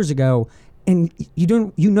 40 years ago, and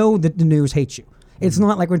you know that the news hates you. It's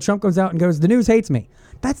not like when Trump goes out and goes, the news hates me.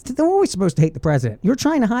 They're always supposed to hate the president. You're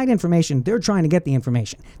trying to hide information. They're trying to get the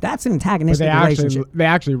information. That's an But antagonistic relationship. they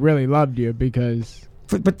actually really loved you because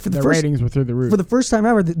But for the the first, ratings were through the roof. for the first time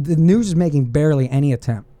ever, the news is making barely any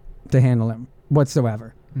attempt to handle him.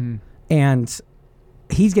 whatsoever. And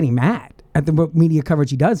he's getting mad at the media coverage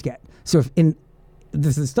he does get. So if in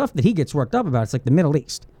this is the stuff that he gets worked up about, it's like the Middle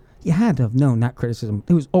East. You had to have known that criticism.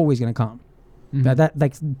 It was always going to come. That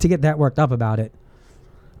like to get that worked up about it.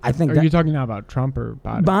 I think. Are you talking now about Trump or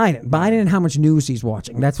Biden? Biden and how much news he's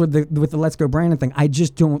watching. That's what with the Let's Go Brandon thing. I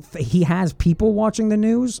just don't. He has people watching the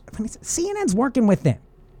news. I mean, CNN's working with him.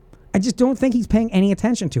 I just don't think he's paying any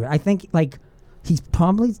attention to it. I think like he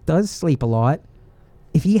probably does sleep a lot.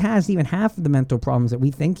 If he has even half of the mental problems that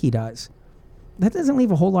we think he does, that doesn't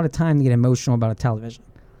leave a whole lot of time to get emotional about a television.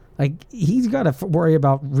 Like, he's got to worry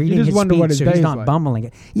about reading his wonder speech what his so day he's is not like. bumbling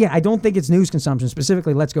it. Yeah, I don't think it's news consumption,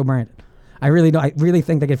 specifically Let's Go Brandon. I really don't. I really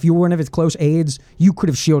think that if you were one of his close aides, you could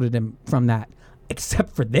have shielded him from that,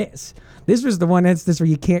 except for this. This was the one instance where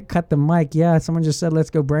you can't cut the mic. Yeah, someone just said, let's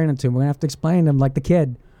go Brandon to him. We're going to have to explain to him like the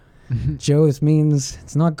kid. Joe, this means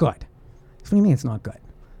it's not good. What do you mean it's not good?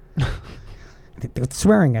 They're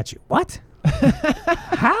swearing at you. What?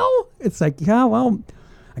 How? It's like, yeah, well,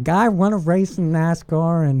 a guy won a race in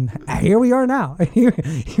NASCAR, and here we are now.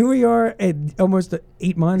 Here we are at almost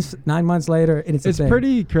 9 months later, and it's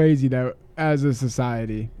pretty crazy though, as a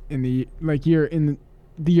society in the year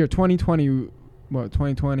 2020. What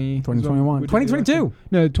 2020? 2021. 2022.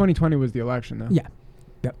 No, 2020 was the election though. Yeah.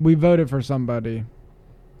 Yep. We voted for somebody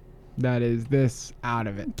that is this out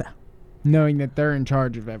of it, knowing that they're in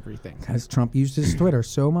charge of everything. Because Trump used his Twitter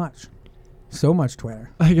so much Twitter.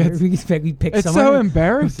 Like we pick it's someone so who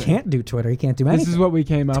embarrassing. Can't do Twitter. He can't do anything. This is what we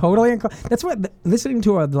came up. Totally. That's what listening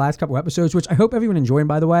to the last couple episodes, which I hope everyone enjoyed.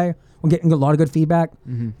 By the way, we're getting a lot of good feedback.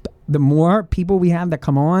 The more people we have that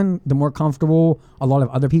come on, the more comfortable a lot of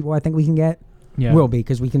other people I think we can get. Yeah. Will be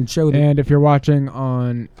because we can show them. And if you're watching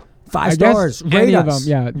on 5 stars, rate us. Of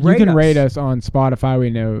them, you can rate us on Spotify. We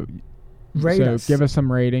know. Rate us. Give us some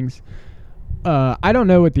ratings. I don't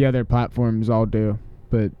know what the other platforms all do,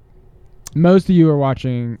 but most of you are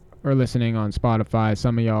watching or listening on Spotify.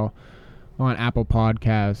 Some of y'all on Apple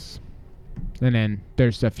Podcasts, and then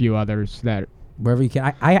there's a few others that wherever you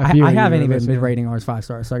can. I haven't even been rating ours 5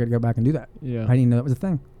 stars, so I got to go back and do that. Yeah, I didn't know that was a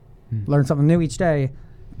thing. Learn something new each day.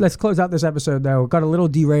 Let's close out this episode though. Got a little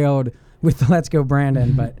derailed with the Let's Go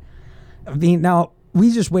Brandon, but I mean, now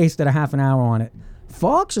we just wasted a half an hour on it.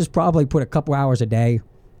 Fox has probably put a couple hours a day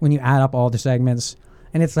when you add up all the segments,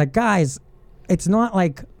 and it's like, guys, it's not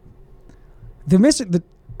like they're missing the.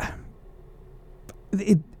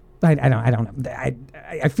 I don't know.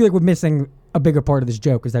 I feel like we're missing a bigger part of this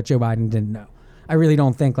joke is that Joe Biden didn't know. I really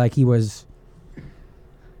don't think like he was.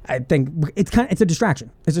 I think it's a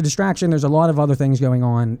distraction. It's a distraction. There's a lot of other things going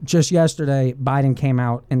on. Just yesterday, Biden came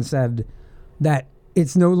out and said that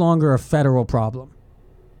it's no longer a federal problem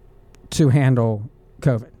to handle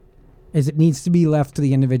COVID. Is it needs to be left to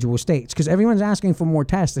the individual states because everyone's asking for more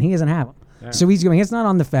tests and he doesn't have them. Yeah. So he's going, it's not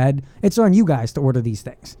on the Fed. It's on you guys to order these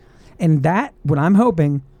things. And that, what I'm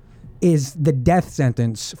hoping, is the death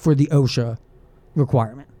sentence for the OSHA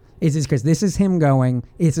requirement. Is because this is him going,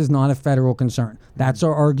 this is not a federal concern. That's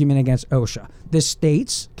our argument against OSHA. The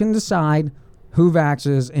states can decide who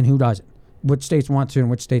vaxes and who doesn't, which states want to and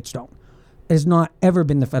which states don't. It has not ever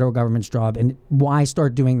been the federal government's job, and why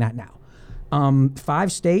start doing that now?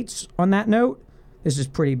 5 states on that note, this is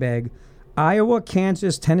pretty big. Iowa,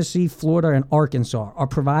 Kansas, Tennessee, Florida, and Arkansas are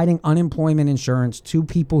providing unemployment insurance to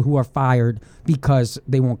people who are fired because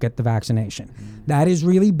they won't get the vaccination. That is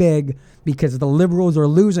really big because the liberals are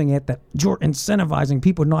losing it, that you're incentivizing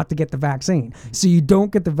people not to get the vaccine. So you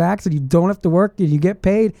don't get the vaccine, you don't have to work, and you get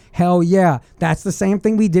paid. Hell yeah. That's the same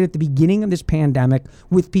thing we did at the beginning of this pandemic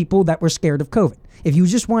with people that were scared of COVID. If you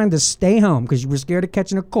just wanted to stay home because you were scared of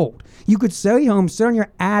catching a cold, you could stay home, sit on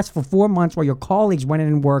your ass for 4 months while your colleagues went in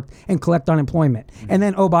and worked and collect unemployment. And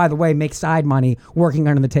then, oh, by the way, make side money working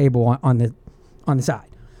under the table on the side.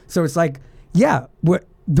 So it's like, yeah,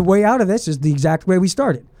 the way out of this is the exact way we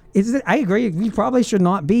started. I agree. We probably should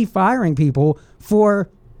not be firing people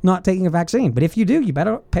for not taking a vaccine. But if you do, you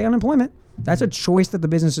better pay unemployment. That's a choice that the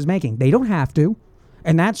business is making. They don't have to.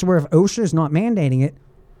 And that's where if OSHA is not mandating it,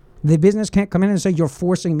 the business can't come in and say, you're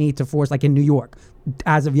forcing me to force, like in New York,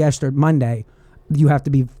 as of yesterday, Monday, you have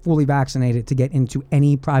to be fully vaccinated to get into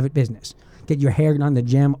any private business. Get your hair done, the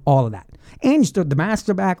gym, all of that. And the masks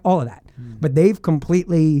are back, all of that. But they've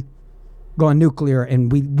completely gone nuclear,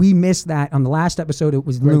 and we missed that on the last episode. It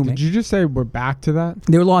was looming. Did you just say we're back to that?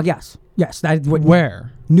 They were long, yes. That is what.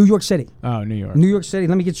 Where? New York City. Oh, New York. New York City.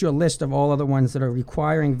 Let me get you a list of all other ones that are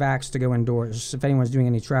requiring vax to go indoors, if anyone's doing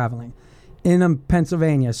any traveling. In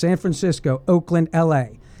Pennsylvania, San Francisco, Oakland, LA,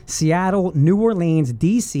 Seattle, New Orleans,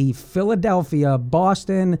 D.C., Philadelphia,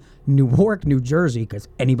 Boston, Newark, New Jersey, because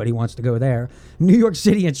anybody wants to go there, New York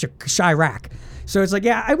City, and Chirac. So it's like,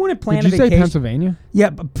 yeah, I wouldn't plan Did you a vacation. say Pennsylvania? Yeah,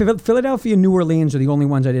 but Philadelphia and New Orleans are the only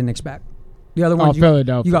ones I didn't expect. The other ones,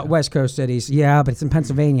 Philadelphia. You got West Coast cities. Yeah, but it's in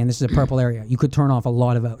Pennsylvania, and this is a purple area. You could turn off a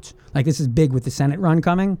lot of votes. Like, this is big with the Senate run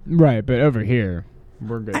coming. Right, but over here,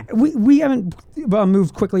 we're good. We haven't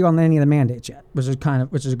moved quickly on any of the mandates yet, which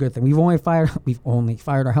is a good thing. We've only fired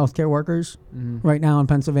our healthcare workers right now in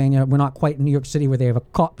Pennsylvania. We're not quite in New York City where they have a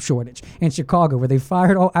cop shortage. In Chicago, where they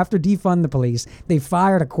fired after defund the police, they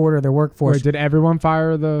fired a quarter of their workforce. Wait, did everyone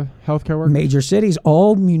fire the healthcare workers? Major cities,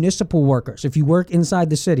 all municipal workers. If you work inside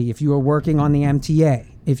the city, if you are working on the MTA,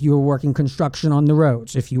 if you are working construction on the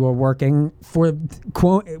roads, if you are working in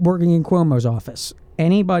Cuomo's office,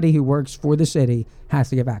 anybody who works for the city has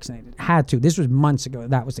to get vaccinated. Had to. This was months ago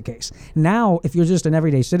that was the case. Now, if you're just an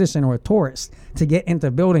everyday citizen or a tourist, to get into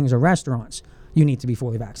buildings or restaurants, you need to be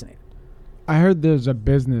fully vaccinated. I heard there's a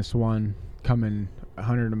business one coming,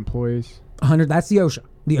 100 employees. 100, that's the OSHA.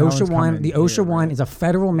 The That OSHA one's one, coming the OSHA here, one right? is a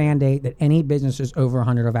federal mandate that any businesses over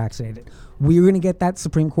 100 are vaccinated. We're going to get that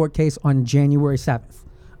Supreme Court case on January 7th.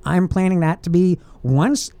 I'm planning that to be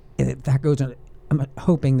once that goes. I'm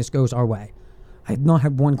hoping this goes our way. I've not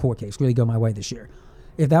had one court case really go my way this year.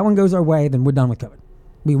 If that one goes our way, then we're done with COVID.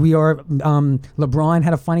 We are. LeBron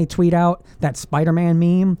had a funny tweet out, that Spider-Man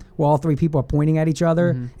meme where all three people are pointing at each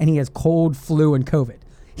other, and he has cold, flu, and COVID.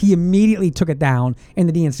 He immediately took it down, and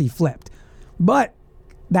the DNC flipped. But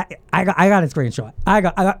that I got a screenshot.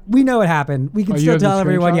 We know it happened. We can still tell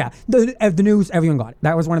everyone. Yeah, the news, everyone got it.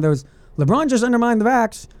 That was one of those. LeBron just undermined the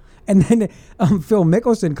vax, and then Phil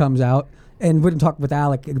Mickelson comes out and we're going to talk with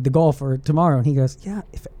Alec, the golfer, tomorrow, and he goes, "Yeah,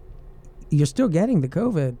 if you're still getting the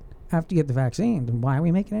COVID after you get the vaccine, then why are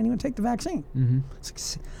we making anyone take the vaccine?"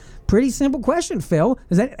 It's like, pretty simple question, Phil.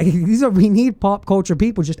 We need pop culture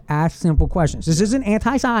people just ask simple questions. This isn't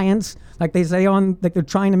anti-science, like they say like they're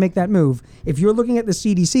trying to make that move. If you're looking at the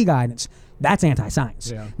CDC guidance, that's anti-science.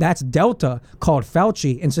 Yeah. That's Delta called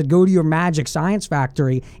Fauci and said, go to your magic science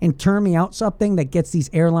factory and turn me out something that gets these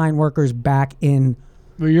airline workers back in.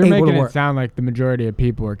 Well, you're making it sound like the majority of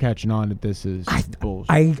people are catching on that this is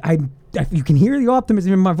bullshit. You can hear the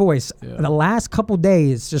optimism in my voice. Yeah. The last couple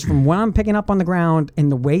days, just from what I'm picking up on the ground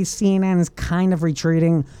and the way CNN is kind of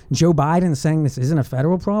retreating, Joe Biden saying this isn't a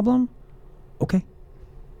federal problem. Okay,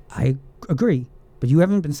 I agree. But you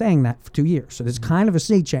haven't been saying that for 2 years. So there's kind of a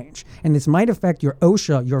sea change. And this might affect your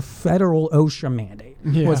OSHA, your federal OSHA mandate.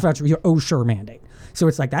 Yeah. Well, it's federal, your OSHA mandate. So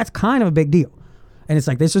it's like, that's kind of a big deal. And it's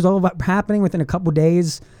like, this is all about happening within a couple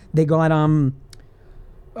days. They got,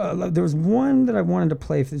 there was one that I wanted to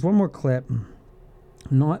play. There's one more clip.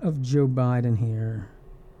 Not of Joe Biden here.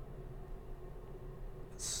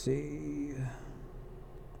 Let's see.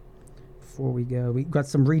 Before we go, we got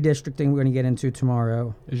some redistricting we're going to get into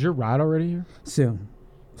tomorrow. Is your ride already here? Soon,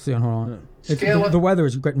 hold on. The weather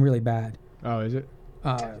is getting really bad. Oh, is it?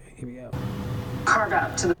 Here we go. Carve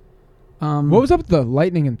out to the. What was up with the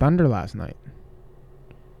lightning and thunder last night?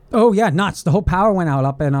 Oh yeah, nuts! The whole power went out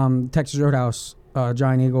up in Texas Roadhouse,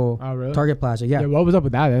 Giant Eagle, really? Target Plaza. Yeah. What was up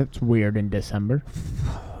with that? That's weird in December.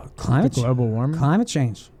 Global warming. Climate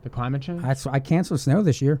change. The climate change. I canceled snow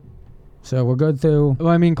this year. So we're good through. Well,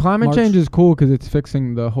 I mean, climate change is cool because it's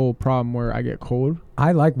fixing the whole problem where I get cold.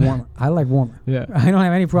 I like warmer. Yeah. I don't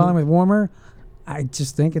have any problem with warmer. I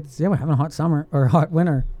just think we're having a hot summer or hot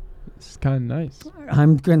winter. It's kind of nice.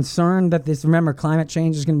 I'm concerned that remember, climate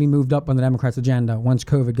change is going to be moved up on the Democrats' agenda once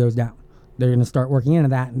COVID goes down. They're going to start working into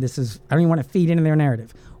that. And I don't even want to feed into their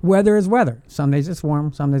narrative. Weather is weather. Some days it's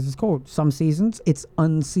warm, some days it's cold. Some seasons it's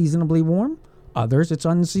unseasonably warm. Others it's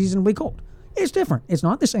unseasonably cold. It's different. It's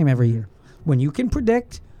not the same every year. When you can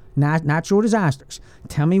predict natural disasters,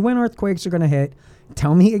 tell me when earthquakes are going to hit,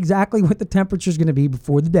 tell me exactly what the temperature is going to be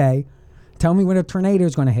before the day, tell me when a tornado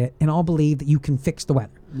is going to hit, and I'll believe that you can fix the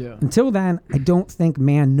weather. Yeah. Until then, I don't think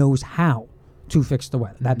man knows how to fix the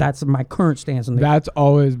weather. That's my current stance on the. That's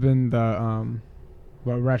always been the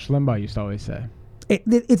what Rush Limbaugh used to always say.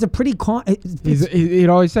 It's a pretty he'd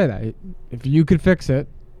always say that if you could fix it,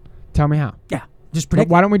 tell me how. Yeah. Just predict.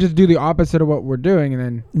 But why don't we just do the opposite of what we're doing, and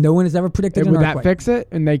then no one has ever predicted an earthquake. Would that fix it?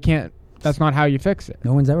 And they can't. That's not how you fix it.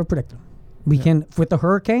 No one's ever predicted. We can with the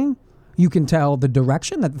hurricane. You can tell the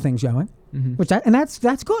direction that the thing's going, and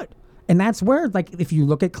that's good. And that's where, like, if you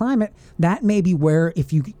look at climate, that may be where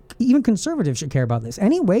even conservatives should care about this.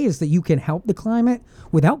 Any ways that you can help the climate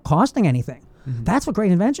without costing anything. That's what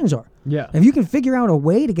great inventions are. Yeah. If you can figure out a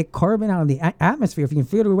way to get carbon out of the atmosphere, if you can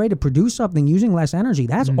figure out a way to produce something using less energy,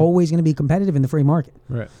 that's always going to be competitive in the free market.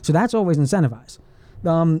 Right. So that's always incentivized.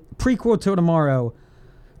 Prequel to tomorrow.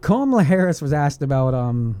 Kamala Harris was asked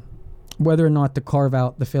about whether or not to carve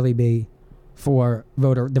out the Philly bee for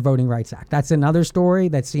the Voting Rights Act. That's another story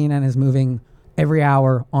that CNN is moving every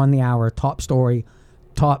hour, on the hour, top story,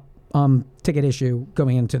 top ticket issue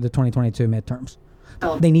going into the 2022 midterms.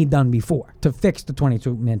 They need done before to fix the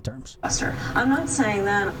 22 midterms. I'm not saying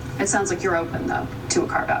that. It sounds like you're open, though, to a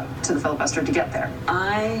carve-out, to the filibuster to get there.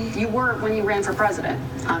 You were when you ran for president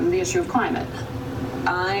on the issue of climate.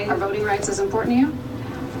 Are voting rights as important to you?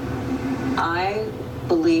 I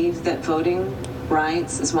believe that voting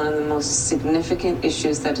rights is one of the most significant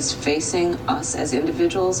issues that is facing us as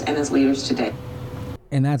individuals and as leaders today.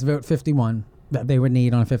 And that's vote 51 that they would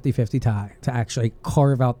need on a 50-50 tie to actually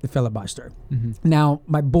carve out the filibuster. Now,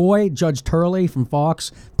 my boy, Judge Turley from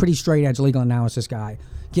Fox, pretty straight-edge legal analysis guy,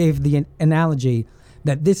 gave the analogy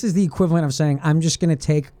that this is the equivalent of saying, I'm just going to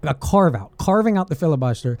take a carve-out. Carving out the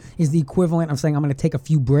filibuster is the equivalent of saying, I'm going to take a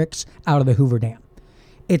few bricks out of the Hoover Dam.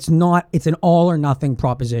 It's not. It's an all or nothing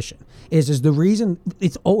proposition. Is the reason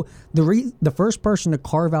the first person to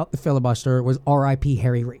carve out the filibuster was R.I.P.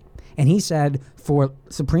 Harry Reid, and he said for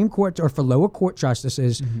Supreme Court or for lower court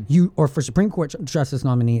justices, or for Supreme Court justice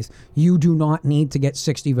nominees, you do not need to get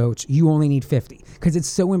 60 votes. You only need 50 because it's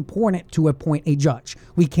so important to appoint a judge.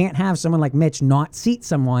 We can't have someone like Mitch not seat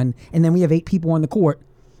someone, and then we have 8 people on the court,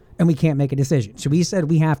 and we can't make a decision. So he said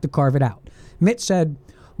we have to carve it out. Mitch said,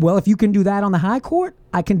 well, if you can do that on the high court,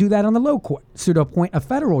 I can do that on the low court. So to appoint a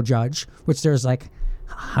federal judge, which there's like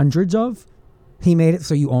hundreds of, he made it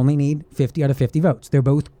so you only need 50 out of 50 votes. They're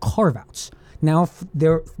both carve-outs. Now,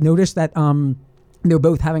 notice that they're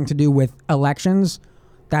both having to do with elections.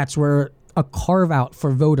 That's where a carve-out for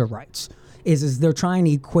voter rights is they're trying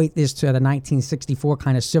to equate this to the 1964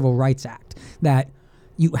 kind of Civil Rights Act that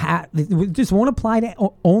you just won't apply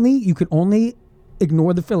to you can only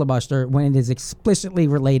ignore the filibuster when it is explicitly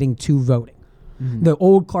relating to voting. The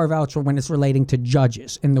old carve-outs were when it's relating to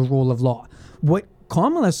judges and the rule of law. What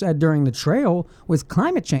Kamala said during the trail was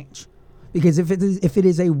climate change. Because if it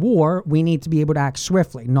is a war, we need to be able to act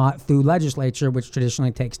swiftly, not through legislature, which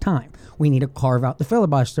traditionally takes time. We need to carve out the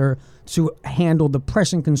filibuster to handle the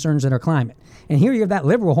pressing concerns that are climate. And here you have that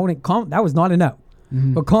liberal holding, that was not a no.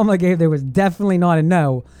 What Kamala gave there was definitely not a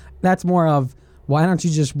no. That's more of, why don't you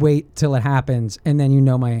just wait till it happens and then you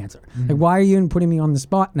know my answer? Like, why are you even putting me on the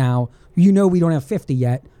spot now? You know we don't have 50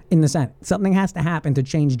 yet in the Senate. Something has to happen to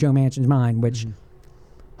change Joe Manchin's mind, which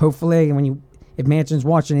hopefully if Manchin's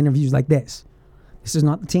watching interviews like this is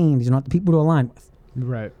not the team. These are not the people to align with.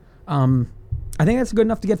 Right. I think that's good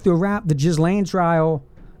enough to get through a wrap. The Ghislaine trial.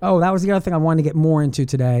 Oh, that was the other thing I wanted to get more into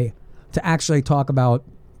today, to actually talk about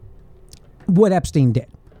what Epstein did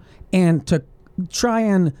and to try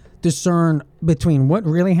and discern between what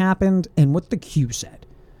really happened and what the Q said.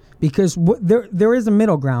 Because there is a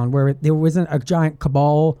middle ground where there wasn't a giant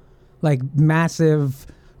cabal, like massive,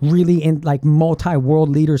 really like multi-world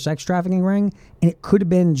leader sex trafficking ring, and it could have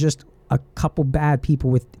been just a couple bad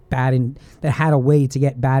people with that had a way to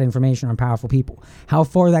get bad information on powerful people. How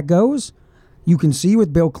far that goes, you can see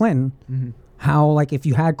with Bill Clinton, how like if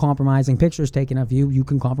you had compromising pictures taken of you, you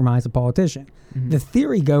can compromise a politician. The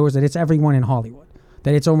theory goes that it's everyone in Hollywood,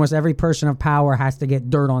 that it's almost every person of power has to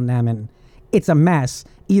get dirt on them, and it's a mess.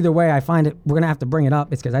 Either way, I find it, we're gonna have to bring it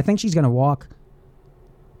up. It's because I think she's gonna walk.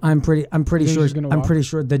 I'm pretty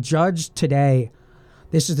sure the judge today,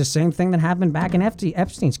 this is the same thing that happened back in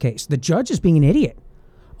Epstein's case. The judge is being an idiot.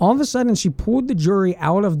 All of a sudden, she pulled the jury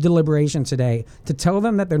out of deliberation today to tell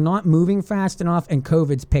them that they're not moving fast enough and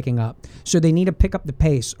COVID's picking up. So they need to pick up the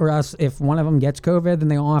pace, or else if one of them gets COVID, then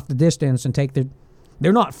they all have to distance and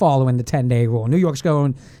they're not following the 10-day rule. New York's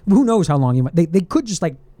going, who knows how long they could just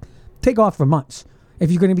like take off for months. If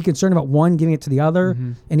you're going to be concerned about one giving it to the other,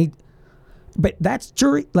 but that's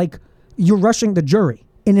jury, like you're rushing the jury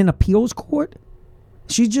in an appeals court.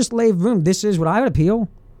 She just laid room. This is what I would appeal.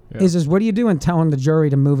 Yeah. Is what do you do in telling the jury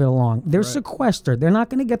to move it along? They're sequestered. They're not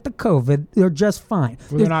going to get the COVID. They're just fine.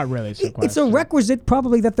 Well, they're not really sequestered. It's a requisite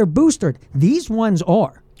probably that they're boosted. These ones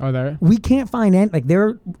are. Are they? We can't find any, like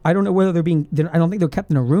I don't know whether I don't think they're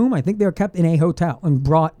kept in a room. I think they're kept in a hotel and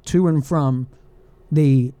brought to and from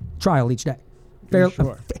the trial each day.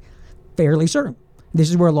 Fairly certain. This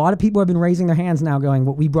is where a lot of people have been raising their hands now going,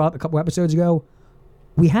 what we brought up a couple episodes ago,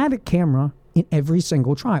 we had a camera in every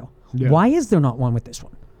single trial. Yeah. Why is there not one with this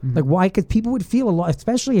one? Like, why? Because people would feel a lot,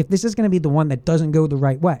 especially if this is going to be the one that doesn't go the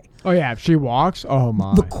right way. Oh, yeah. If she walks, oh,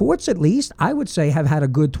 my. The courts, at least, I would say, have had a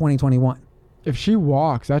good 2021. If she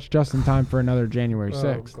walks, that's just in time for another January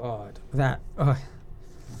 6th. Oh, God.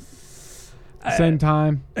 Same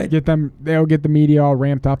time, they'll get the media all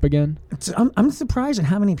ramped up again. I'm surprised at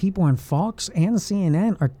how many people on Fox and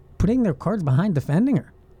CNN are putting their cards behind defending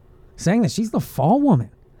her. saying that she's the fall woman.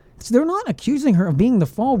 So they're not accusing her of being the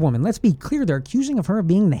fall woman. Let's be clear. They're accusing of her of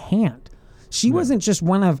being the hand. She wasn't just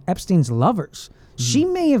one of Epstein's lovers. She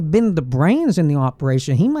may have been the brains in the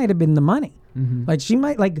operation. He might have been the money. Like she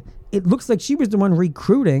might, like, it looks like she was the one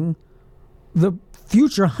recruiting the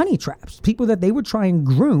future honey traps, people that they would try and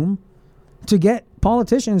groom to get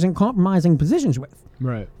politicians in compromising positions with.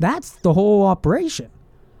 Right. That's the whole operation.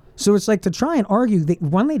 So it's like to try and argue that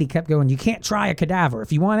one lady kept going, you can't try a cadaver.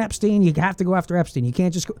 If you want Epstein, you have to go after Epstein. You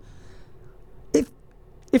can't just go.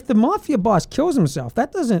 If the mafia boss kills himself,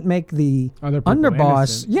 that doesn't make the Other people underboss.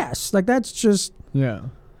 innocent. Yes, like that's just, Yeah.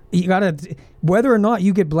 you gotta, whether or not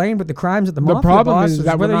you get blamed with the crimes at the The mafia problem boss is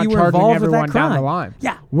that we're whether not you were charging involved with that everyone down the crime. line.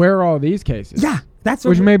 Yeah, Where are all these cases? yeah, that's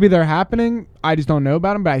Which what, maybe they're happening. I just don't know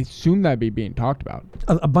about them, but I assume that'd be being talked about.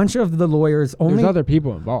 a bunch of the lawyers There's only. other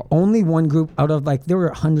people involved. Only one group out of, like, there were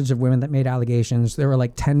hundreds of women that made allegations. There were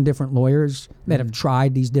like 10 different lawyers that have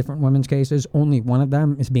tried these different women's cases. Only one of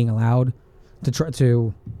them is being allowed to try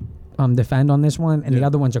to defend on this one, and the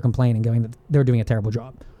other ones are complaining, going that they're doing a terrible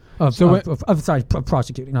job of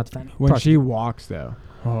prosecuting, not defending. When she walks, though,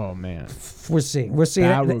 oh man, We'll see.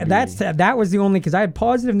 That would That was the only, because I had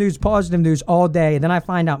positive news all day, and then I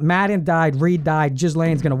find out Madden died, Reed died,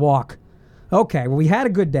 Ghislaine's gonna walk. Okay, well, we had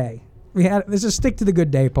a good day. Let's just stick to the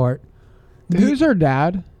good day part. who's her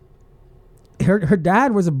dad? Her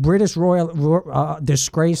dad was a British royal,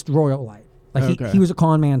 disgraced royalite. Like Okay. he was a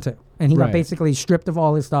con man too, and he got Right. basically stripped of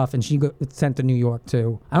all his stuff, and she got sent to New York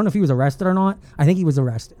too. I don't know if he was arrested or not. I think he was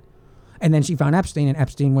arrested, and then she found Epstein, and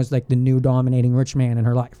Epstein was like the new dominating rich man in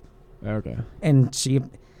her life. Okay. And she,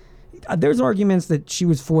 there's arguments that she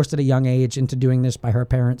was forced at a young age into doing this by her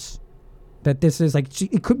parents. That this is like,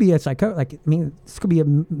 it could be a this could be a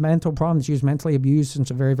mental problem. She was mentally abused since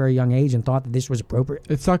a very, very young age and thought that this was appropriate.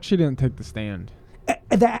 It sucks she didn't take the stand.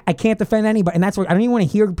 I can't defend anybody, and that's what I don't even want to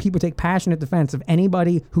hear people take passionate defense of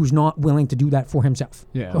anybody who's not willing to do that for himself,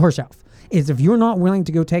 Yeah. or herself. Is if you're not willing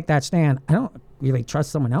to go take that stand, I don't really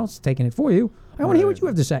trust someone else taking it for you. I want to hear what you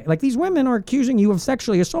have to say. Like, these women are accusing you of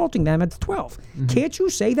sexually assaulting them at 12. Can't you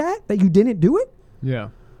say that you didn't do it? Yeah.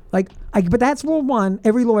 But that's rule one.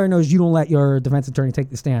 Every lawyer knows you don't let your defense attorney take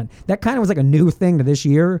the stand. That kind of was like a new thing to this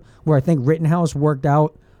year, where I think Rittenhouse worked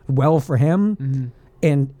out well for him,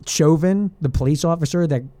 and Chauvin, the police officer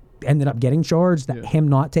that ended up getting charged, that him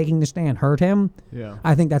not taking the stand hurt him. Yeah.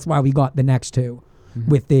 I think that's why we got the next two,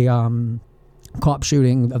 with the cop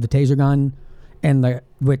shooting of the taser gun, and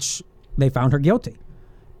which they found her guilty,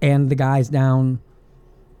 and the guys down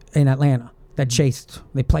in Atlanta that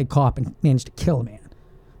they played cop and managed to kill a man.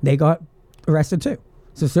 They got arrested too.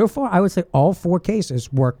 So far, I would say all 4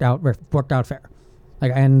 cases worked out fair.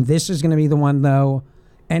 Like, and this is going to be the one, though,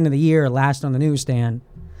 end of the year, last on the newsstand.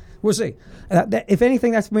 We'll see. If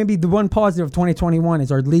anything, that's maybe the one positive of 2021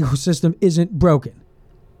 is our legal system isn't broken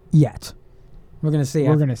yet. We're going to see.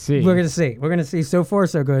 We're going to see. We're going to see. So far,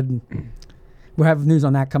 so good. We'll have news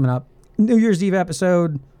on that coming up. New Year's Eve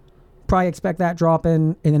episode. Probably expect that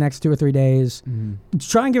dropping in the next 2 or 3 days.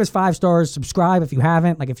 Try and give us 5 stars. Subscribe if you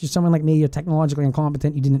haven't. Like, if you're someone like me, you're technologically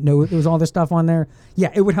incompetent, you didn't know there was all this stuff on there.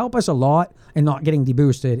 Yeah, it would help us a lot in not getting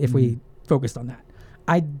deboosted if we focused on that.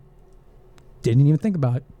 I didn't even think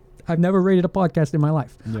about it. I've never rated a podcast in my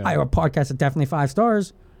life. Yeah. A podcast is definitely 5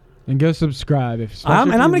 stars. And go subscribe. I'm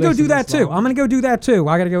going to go do that too. I'm going to go do that too.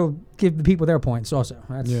 I got to go give the people their points also.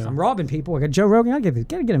 I'm robbing people. I got Joe Rogan. I got to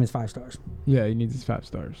get him his 5 stars. Yeah, he needs his 5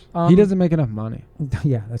 stars. He doesn't make enough money.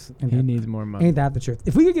 Yeah, He needs more money. Ain't that the truth?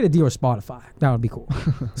 If we could get a deal with Spotify, that would be cool.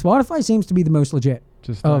 Spotify seems to be the most legit.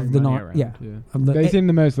 Just of the money not, around, yeah. Of the- They seem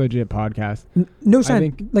the most legit podcast. No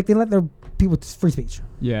sense. think- Like, they let their people free speech.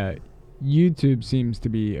 Yeah, YouTube seems to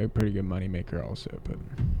be a pretty good moneymaker also. But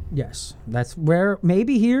Yes, that's where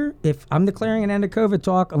maybe here, if I'm declaring an end of COVID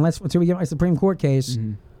talk, until we get my Supreme Court case,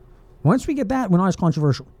 once we get that, we're not as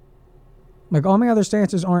controversial. Like, all my other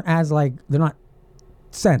stances aren't as, like, they're not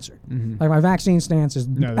censored. Like, my vaccine stance is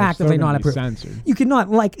no, they're actively still gonna not be approved. censored. You cannot,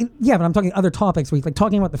 like, yeah, but I'm talking other topics. Like,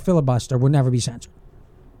 talking about the filibuster would never be censored.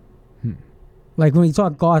 Like, when we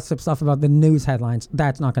talk gossip stuff about the news headlines,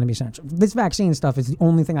 that's not going to be censored. This vaccine stuff is the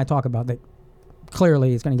only thing I talk about that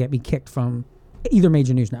clearly is going to get me kicked from either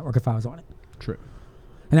major news network if I was on it. True.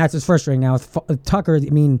 And that's what's frustrating now. With Tucker, I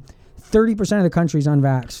mean, 30% of the country's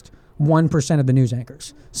unvaxxed, 1% of the news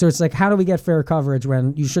anchors. So it's like, how do we get fair coverage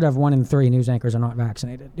when you should have 1 in 3 news anchors are not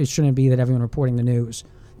vaccinated? It shouldn't be that everyone reporting the news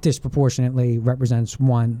disproportionately represents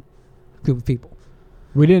one group of people.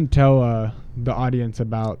 We didn't tell the audience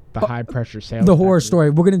about the high pressure sales. The horror technique. story.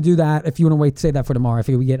 We're going to do that if you want to wait to say that for tomorrow. If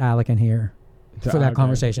we get Alec in here for that Okay.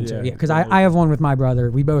 conversation too. Yeah. Yeah, because I have one with my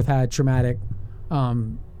brother. We both had traumatic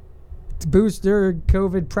booster,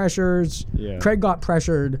 COVID pressures. Yeah. Craig got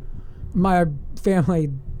pressured. My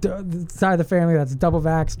family, the side of the family that's double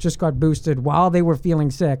vax, just got boosted while they were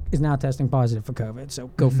feeling sick, is now testing positive for COVID. So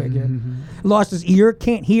go figure. Lost his ear,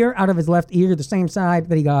 can't hear out of his left ear, the same side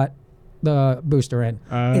that he got the booster in.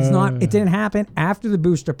 It didn't happen after the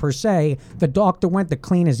booster per se. The doctor went to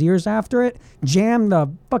clean his ears after it, jammed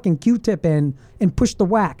the fucking Q-tip in, and pushed the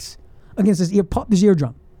wax against his ear, popped his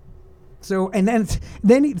eardrum. So, and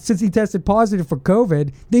then since he tested positive for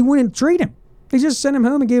COVID, they wouldn't treat him. They just sent him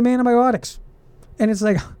home and gave him antibiotics. And it's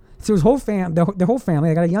like, so his whole the whole family,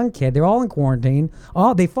 they got a young kid, they're all in quarantine.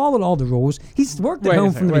 They followed all the rules. He's worked at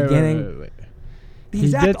home from the beginning. Wait.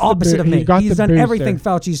 He's the opposite of me. He's done everything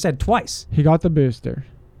Fauci said twice. He got the booster.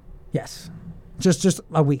 Yes. Just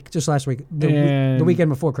a week, just last week. The weekend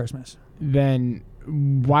before Christmas. Then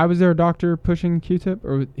why was there a doctor pushing Q-tip,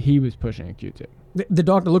 or he was pushing a Q-tip? The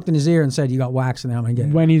doctor looked in his ear and said, "You got wax, and now I'm going to get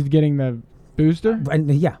it." When he's getting the booster? And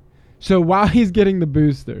yeah. So while he's getting the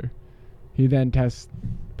booster, he then tests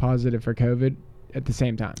positive for COVID at the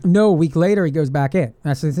same time. No, a week later he goes back in.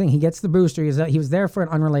 That's the thing. He gets the booster. He was there for an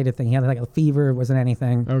unrelated thing. He had like a fever. It wasn't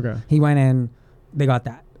anything. Okay. He went in. They got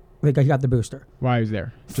that. He got the booster. Why he was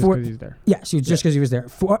there? Just because he's there. Yes, just because he was there.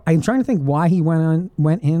 I'm trying to think why he went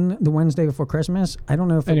in the Wednesday before Christmas. I don't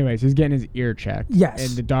know if. Anyways, he's getting his ear checked. Yes.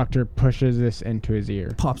 And the doctor pushes this into his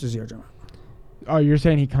eir. Pops his eardrum. Oh, you're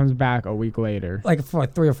saying he comes back a week later? Like for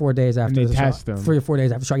 3 or 4 days after and they the test shot. him. 3 or 4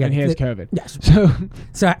 days after the shot. Yeah, and he has COVID. Yes.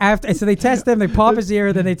 So they test him, they pop his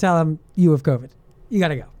ear, then they tell him, "You have COVID. You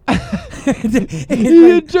gotta go." He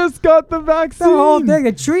had just got the vaccine. The whole thing.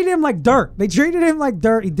 They treated him like dirt.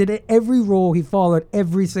 He did it every rule. He followed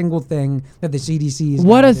every single thing that the CDC is.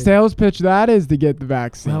 What a sales pitch that is to get the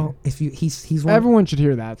vaccine. Well, he's one, everyone should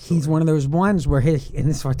hear that story. He's one of those ones where and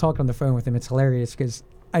this I talked on the phone with him. It's hilarious because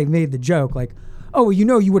I made the joke like, "Oh, well,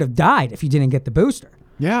 you would have died if you didn't get the booster."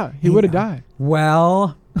 Yeah, he would have died.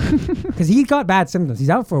 Well, because he got bad symptoms.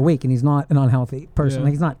 He's out for a week and he's not an unhealthy person. Yeah.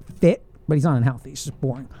 Like, he's not fit, but he's not unhealthy. He's just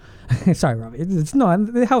boring. Sorry, Robbie. It's not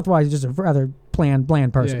health-wise. He's just a rather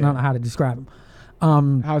bland person. Yeah. I don't know how to describe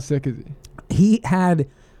him. How sick is he? He had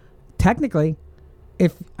technically,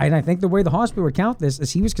 and I think the way the hospital would count this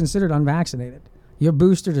is he was considered unvaccinated. Your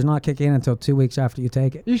booster does not kick in until 2 weeks after you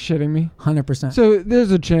take it. You're shitting me. 100%. So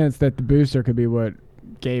there's a chance that the booster could be what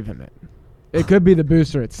gave him it. It could be the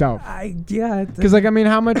booster itself. Yeah. Because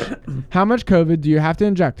how much COVID do you have to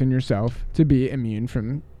inject in yourself to be immune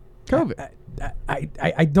from COVID?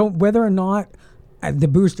 I don't, whether or not the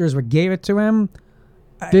boosters what gave it to him.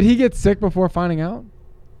 Did he get sick before finding out?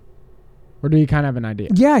 Or do you kind of have an idea?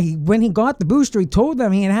 Yeah, when he got the booster, he told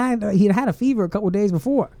them he had a fever a couple of days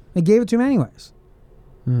before. They gave it to him anyways.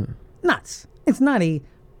 Nuts. It's nutty.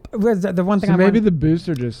 The one thing so maybe the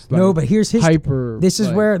booster just no, but here's his hyper. This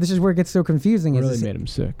is where it gets so confusing. Really made him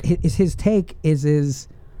sick. His take is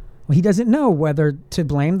well, he doesn't know whether to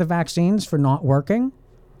blame the vaccines for not working,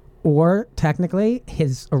 or technically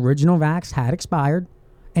his original vax had expired,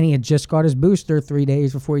 and he had just got his booster 3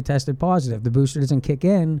 days before he tested positive. The booster doesn't kick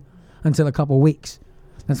in until a couple of weeks.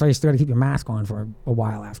 That's why you still got to keep your mask on for a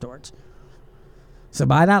while afterwards. So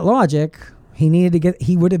by that logic,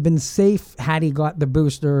 he would have been safe had he got the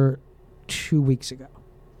booster 2 weeks ago.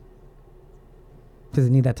 Because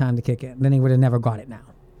he need that time to kick in. Then he would have never got it now.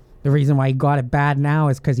 The reason why he got it bad now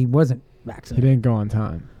is because he wasn't vaccinated. He didn't go on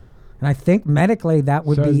time. And I think medically that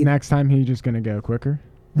would so be... So next time he's just going to go quicker?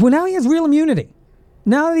 Well, now he has real immunity.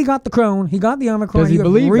 Now that he got the Crohn, he got the Omicron. Does he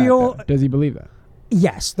believe real, that? Does he believe that?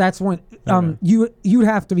 Yes, that's when Okay. you'd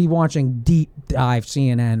have to be watching deep dive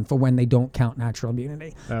CNN for when they don't count natural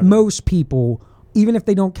immunity. Okay. Most people, even if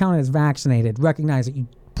they don't count it as vaccinated, recognize that you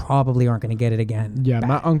probably aren't going to get it again. Yeah, back.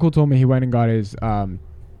 my uncle told me he went and got his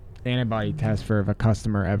antibody test for if a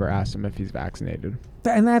customer ever asked him if he's vaccinated.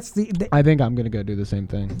 And that's the I think I'm going to go do the same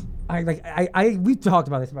thing. We've talked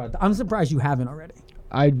about this I'm surprised you haven't already.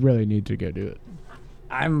 I really need to go do it.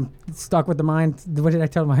 I'm stuck with the mind. What did I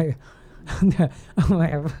tell my...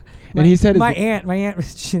 And he said my aunt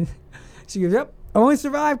she goes, "Yep, I only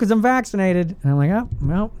survived because I'm vaccinated." And I'm like, "Oh,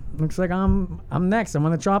 well, looks like I'm next. I'm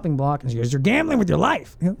on the chopping block." And she goes, "You're gambling with your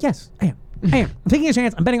life." I go, "Yes, I am. I'm taking a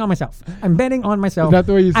chance. I'm betting on myself. Is that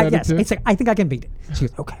the way you said it too? It's like, I think I can beat it. She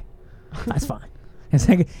goes, "Okay, that's fine." It's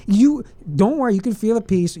like, you don't worry. You can feel the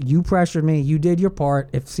peace. You pressured me. You did your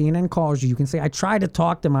part. If CNN calls you, you can say, "I tried to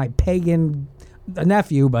talk to my pagan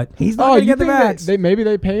nephew, but he's not going to get the vax." Maybe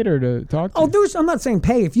they paid her to talk to you. I'm not saying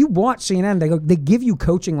pay. If you watch CNN, they give you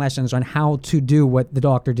coaching lessons on how to do what the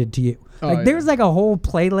doctor did to you. There's like a whole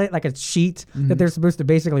playlet, like a sheet that they're supposed to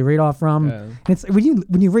basically read off from. Yeah. And it's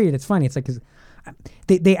when you read it, it's funny. It's like, 'cause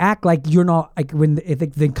they act like you're not, like if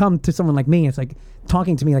they come to someone like me, it's like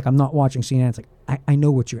talking to me like I'm not watching CNN. It's like I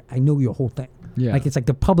know I know your whole thing. Yeah. Like it's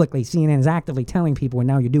like publicly CNN is actively telling people, and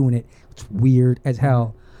now you're doing it. It's weird as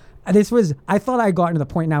hell. I thought I had gotten to the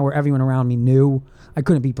point now where everyone around me knew I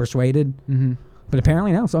couldn't be persuaded. Mm-hmm. But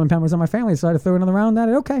apparently no. Some members of my family decided to throw another round at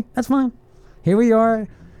it. Okay, that's fine. Here we are.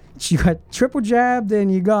 You got triple jabbed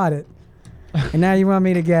and you got it. And now you want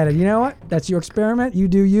me to get it. You know what? That's your experiment. You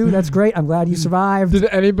do you. That's great. I'm glad you survived. Did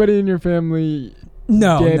anybody in your family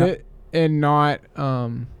No. it and not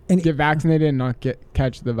get vaccinated and not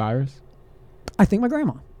catch the virus? I think my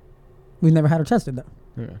grandma. We've never had her tested though.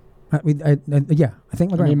 Yeah. I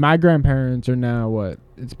think my grandma. I mean, my grandparents are now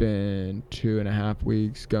it's been 2.5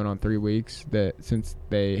 weeks, going on 3 weeks since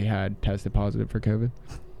they had tested positive for COVID.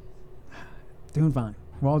 Doing fine.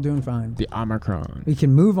 We're all doing fine. The Omicron. We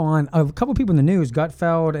can move on. A couple people in the news,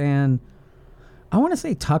 Gutfeld and I want to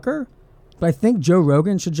say Tucker, but I think Joe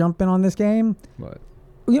Rogan should jump in on this game. What?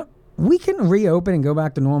 You know, we can reopen and go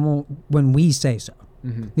back to normal when we say so.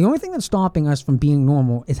 Mm-hmm. The only thing that's stopping us from being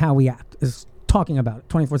normal is how we act, is talking about it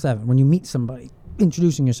 24/7. When you meet somebody,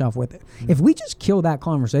 introducing yourself with it. Mm-hmm. If we just kill that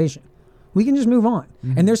conversation, we can just move on.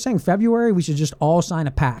 Mm-hmm. And they're saying February, we should just all sign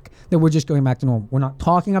a pact that we're just going back to normal. We're not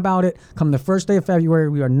talking about it. Come the first day of February,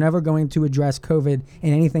 we are never going to address COVID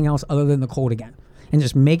and anything else other than the cold again. And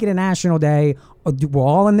just make it a national day. We're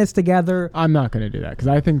all in this together. I'm not going to do that because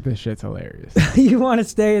I think this shit's hilarious. You want to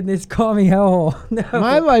stay in this call me hellhole. No.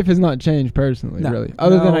 My life has not changed personally, No. really.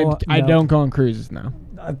 Other than I No. don't go on cruises now.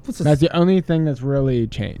 That's the only thing that's really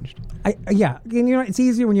changed. Yeah. And, you know, it's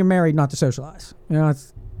easier when you're married not to socialize. You know,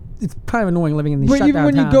 it's kind of annoying living in these But shut even down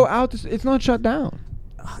when you towns. go out, it's not shut down.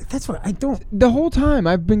 That's what I don't. The whole time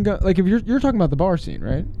I've been like, if you're talking about the bar scene,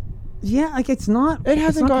 right? Yeah, like it's not. It hasn't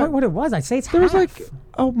it's not got- quite what it was. I'd say it's There was half. like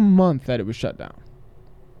a month that it was shut down.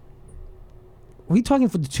 Are we talking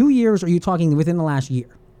for the 2 years, or are you talking within the last year?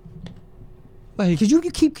 Like, Because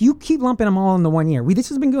you keep lumping them all in the 1 year. This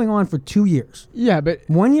has been going on for 2 years. yeah, but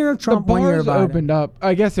 1 year of Trump, the 1 year bars of Biden. opened up.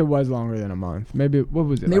 I guess it was longer than a month. Maybe what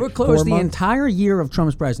was it? They like were closed 4 the months? entire year of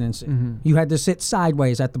Trump's presidency. Mhm. You had to sit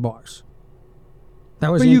sideways at the bars.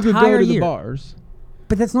 That was But the you could entire go to year. the bars.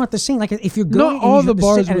 But that's not the scene. Like if you're going, Not all and the you have to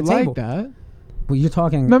bars sit at were a like table. that. Well, you're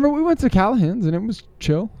talking. Remember, we went to Callahan's and it was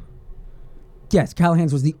chill. Yes,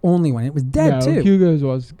 Callahan's was the only one. It was dead No, too. Hugo's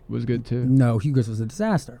was good too. No, Hugo's was a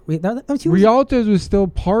disaster. That was Rialto's was still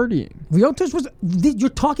partying. Rialto's was. You're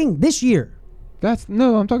talking this year. I'm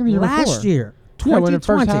talking the year before. Last year, Yeah, 2020. when it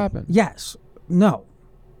first happened. Yes. No.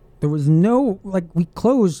 There was no, we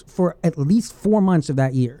closed for at least 4 months of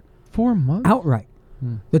that year. 4 months. Outright.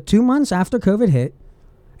 The 2 months after COVID hit.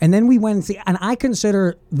 And then we went and see, and I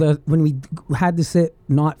consider when we had to sit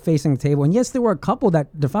not facing the table, and yes, there were a couple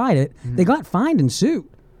that defied it, they got fined and sued.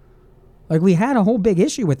 Like we had a whole big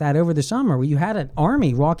issue with that over the summer where you had an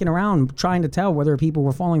army walking around trying to tell whether people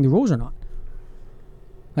were following the rules or not.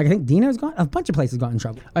 Like I think Dino's a bunch of places got in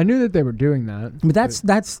trouble. I knew that they were doing that. But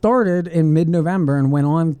that started in mid-November and went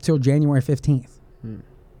on till January 15th. And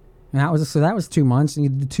that was 2 months, and you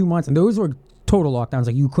did 2 months, and those were total lockdowns.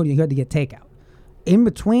 Like you had to get takeout. In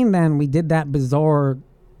between then, we did that bizarre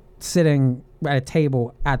sitting at a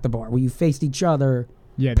table at the bar where you faced each other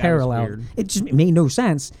Yeah, that was parallel. weird. It just made no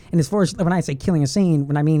sense. And as far as when I say killing a scene,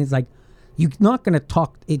 what I mean is like you're not going to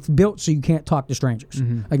talk. It's built so you can't talk to strangers.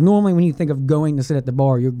 Mm-hmm. Like normally when you think of going to sit at the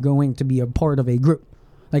bar, you're going to be a part of a group.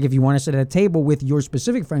 Like if you want to sit at a table with your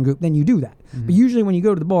specific friend group, then you do that. Mm-hmm. But usually when you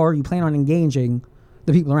go to the bar, you plan on engaging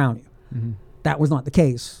the people around you. Mm-hmm. That was not the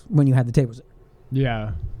case when you had the tables there.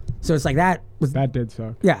 Yeah, So it's like that did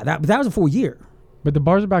suck. Yeah, that was a full year. But the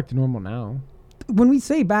bars are back to normal now. When we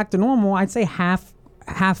say back to normal, I'd say half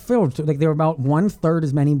filled. So like there were about 1/3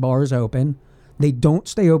 as many bars open. They don't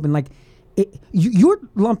stay open. Like you're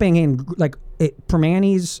lumping in like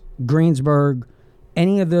Permanis, Greensburg,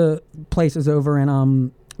 any of the places over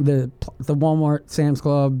in the Walmart, Sam's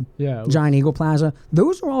Club, Yeah, Giant Eagle Plaza.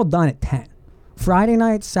 Those are all done at 10. Friday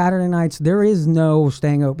nights, Saturday nights, there is no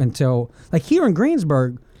staying open until like here in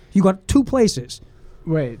Greensburg, you got 2 places.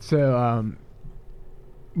 Wait, so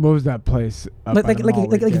what was that place? Up Like by the mall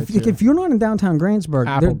we go to? if you're not in downtown Greensburg,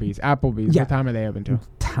 Applebee's. Yeah. What time are they open to?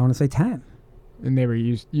 I want to say 10. And they were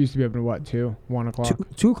used to be open to what, 2, 1 o'clock?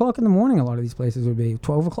 2 o'clock in the morning, a lot of these places would be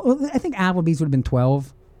 12 o'clock. I think Applebee's would have been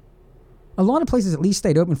 12. A lot of places at least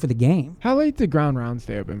stayed open for the game. How late did Ground Round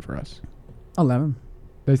stay open for us? 11.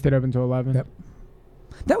 They stayed open till 11? Yep.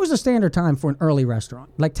 That was the standard time for an early restaurant.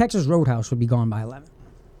 Like Texas Roadhouse would be gone by 11.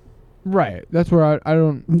 Right. That's where I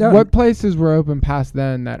don't... No. What places were open past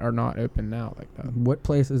then that are not open now like that? What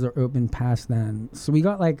places are open past then? So we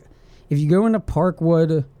got like, if you go into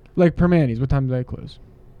Parkwood, Like Permanis, what time do they close?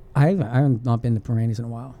 I haven't not been to Permanis in a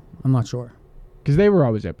while. I'm not sure. Because they were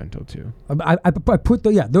always open till 2. I put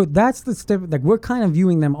that's the step. Like we're kind of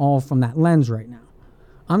viewing them all from that lens right now.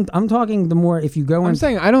 I'm talking the more if you go. I'm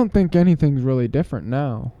saying I don't think anything's really different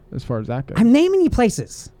now as far as that goes. I'm naming you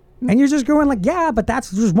places, and you're just going like, yeah, but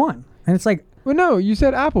that's just one, and it's like, well, no, you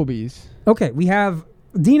said Applebee's. Okay, we have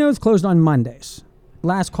Dino's closed on Mondays.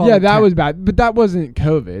 Last call. Yeah, that was bad, but that wasn't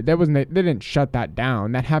COVID. That wasn't. They didn't shut that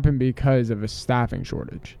down. That happened because of a staffing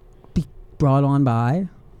shortage. Brought on by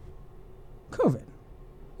COVID.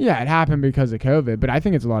 Yeah, it happened because of COVID, but I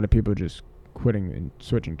think it's a lot of people just quitting and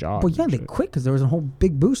switching jobs. Well, yeah, they quit because there was a whole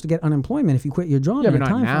big boost to get unemployment if you quit your job. Yeah, but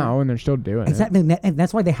not now, and they're still doing it. Exactly, and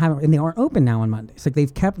that's why they haven't, and they aren't open now on Mondays. Like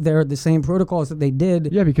they've kept the same protocols that they did.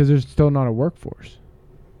 Yeah, because there's still not a workforce.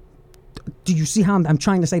 Do you see how I'm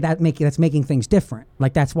trying to say that's making things different?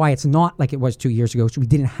 Like that's why it's not like it was 2 years ago. We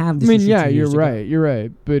didn't have this. I mean, issue yeah, 2 years you're ago. right. You're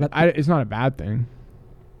right, but it's not a bad thing.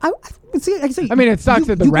 I mean, it sucks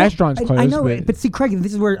that the restaurants closed. I know, but see, Craig,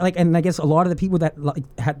 this is where, like, and I guess a lot of the people that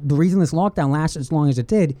had the reason this lockdown lasted as long as it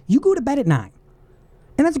did, you go to bed at 9,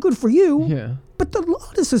 and that's good for you. Yeah. But the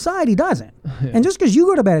lot of society doesn't. Yeah. And just because you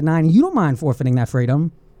go to bed at 9 and you don't mind forfeiting that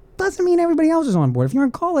freedom, doesn't mean everybody else is on board. If you're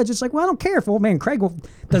in college, it's like, well, I don't care if old man Craig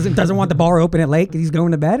doesn't want the bar open at late because he's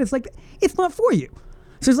going to bed. It's like, it's not for you.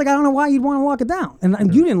 So it's like, I don't know why you'd want to lock it down.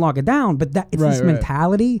 And you didn't lock it down, but it's this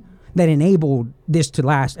mentality that enabled this to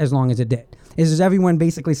last as long as it did. Is everyone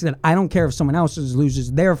basically said, I don't care if someone else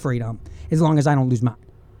loses their freedom as long as I don't lose mine.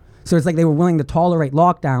 So it's like they were willing to tolerate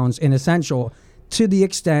lockdowns in essential to the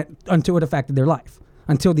extent until it affected their life,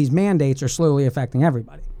 until these mandates are slowly affecting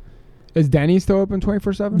everybody. Is Denny's still open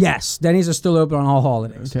 24/7? Yes, Denny's are still open on all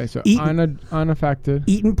holidays. Okay, so unaffected.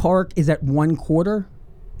 Eaton Park is at 1/4.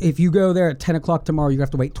 If you go there at 10 o'clock tomorrow, you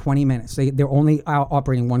have to wait 20 minutes. They're only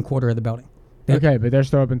operating 1/4 of the building. Okay, but they're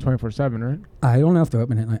still open 24/7, right? I don't know if they're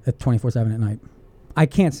open at 24/7 at night. I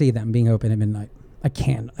can't see them being open at midnight. I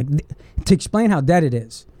can't. To explain how dead it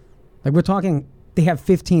is, like we're talking, they have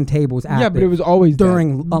 15 tables active. Yeah, but it was always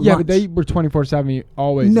during lunch. Yeah, but they were 24/7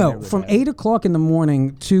 always. No, from 8 o'clock in the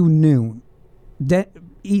morning to noon,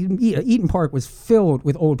 Eaton Park was filled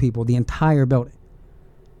with old people, the entire building.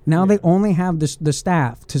 Now they only have the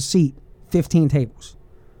staff to seat 15 tables.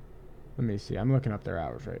 Let me see. I'm looking up their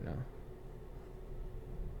hours right now.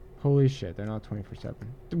 Holy shit, they're not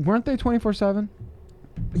 24/7. Weren't they 24/7?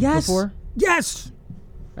 Yes. Before? Yes.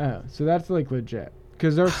 Oh, so that's like legit.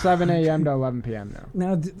 Because they're 7 a.m. to 11 p.m.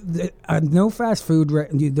 now. Now, no fast food.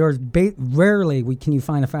 There's rarely can you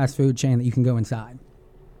find a fast food chain that you can go inside.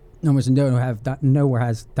 Almost nowhere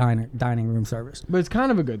has dining room service. But it's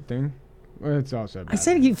kind of a good thing. Well, it's also. I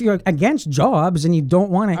said if you're against jobs and you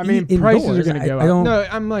don't want to. I mean, prices are going to go up. No,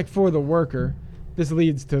 I'm like for the worker. This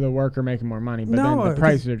leads to the worker making more money, but then the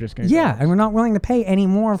prices are just going to go up. And we're not willing to pay any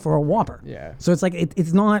more for a Whopper. Yeah. So it's like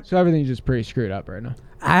it's not. So everything's just pretty screwed up right now.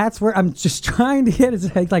 That's where I'm just trying to get.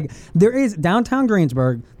 It's like there is downtown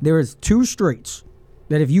Greensburg. There is 2 streets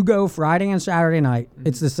that if you go Friday and Saturday night,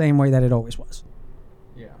 it's the same way that it always was.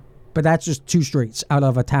 Yeah. But that's just 2 streets out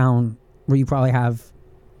of a town where you probably have.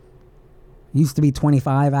 Used to be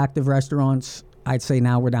 25 active restaurants. I'd say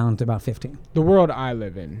now we're down to about 15. The world I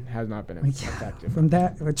live in has not been effective. From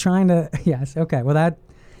that, we're trying to. Yes. Okay. Well,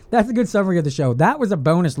 that's a good summary of the show. That was a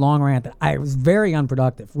bonus long rant that I was very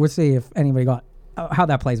unproductive. We'll see if anybody got how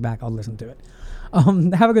that plays back. I'll listen to it.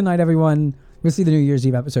 Have a good night, everyone. We'll see the New Year's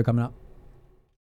Eve episode coming up.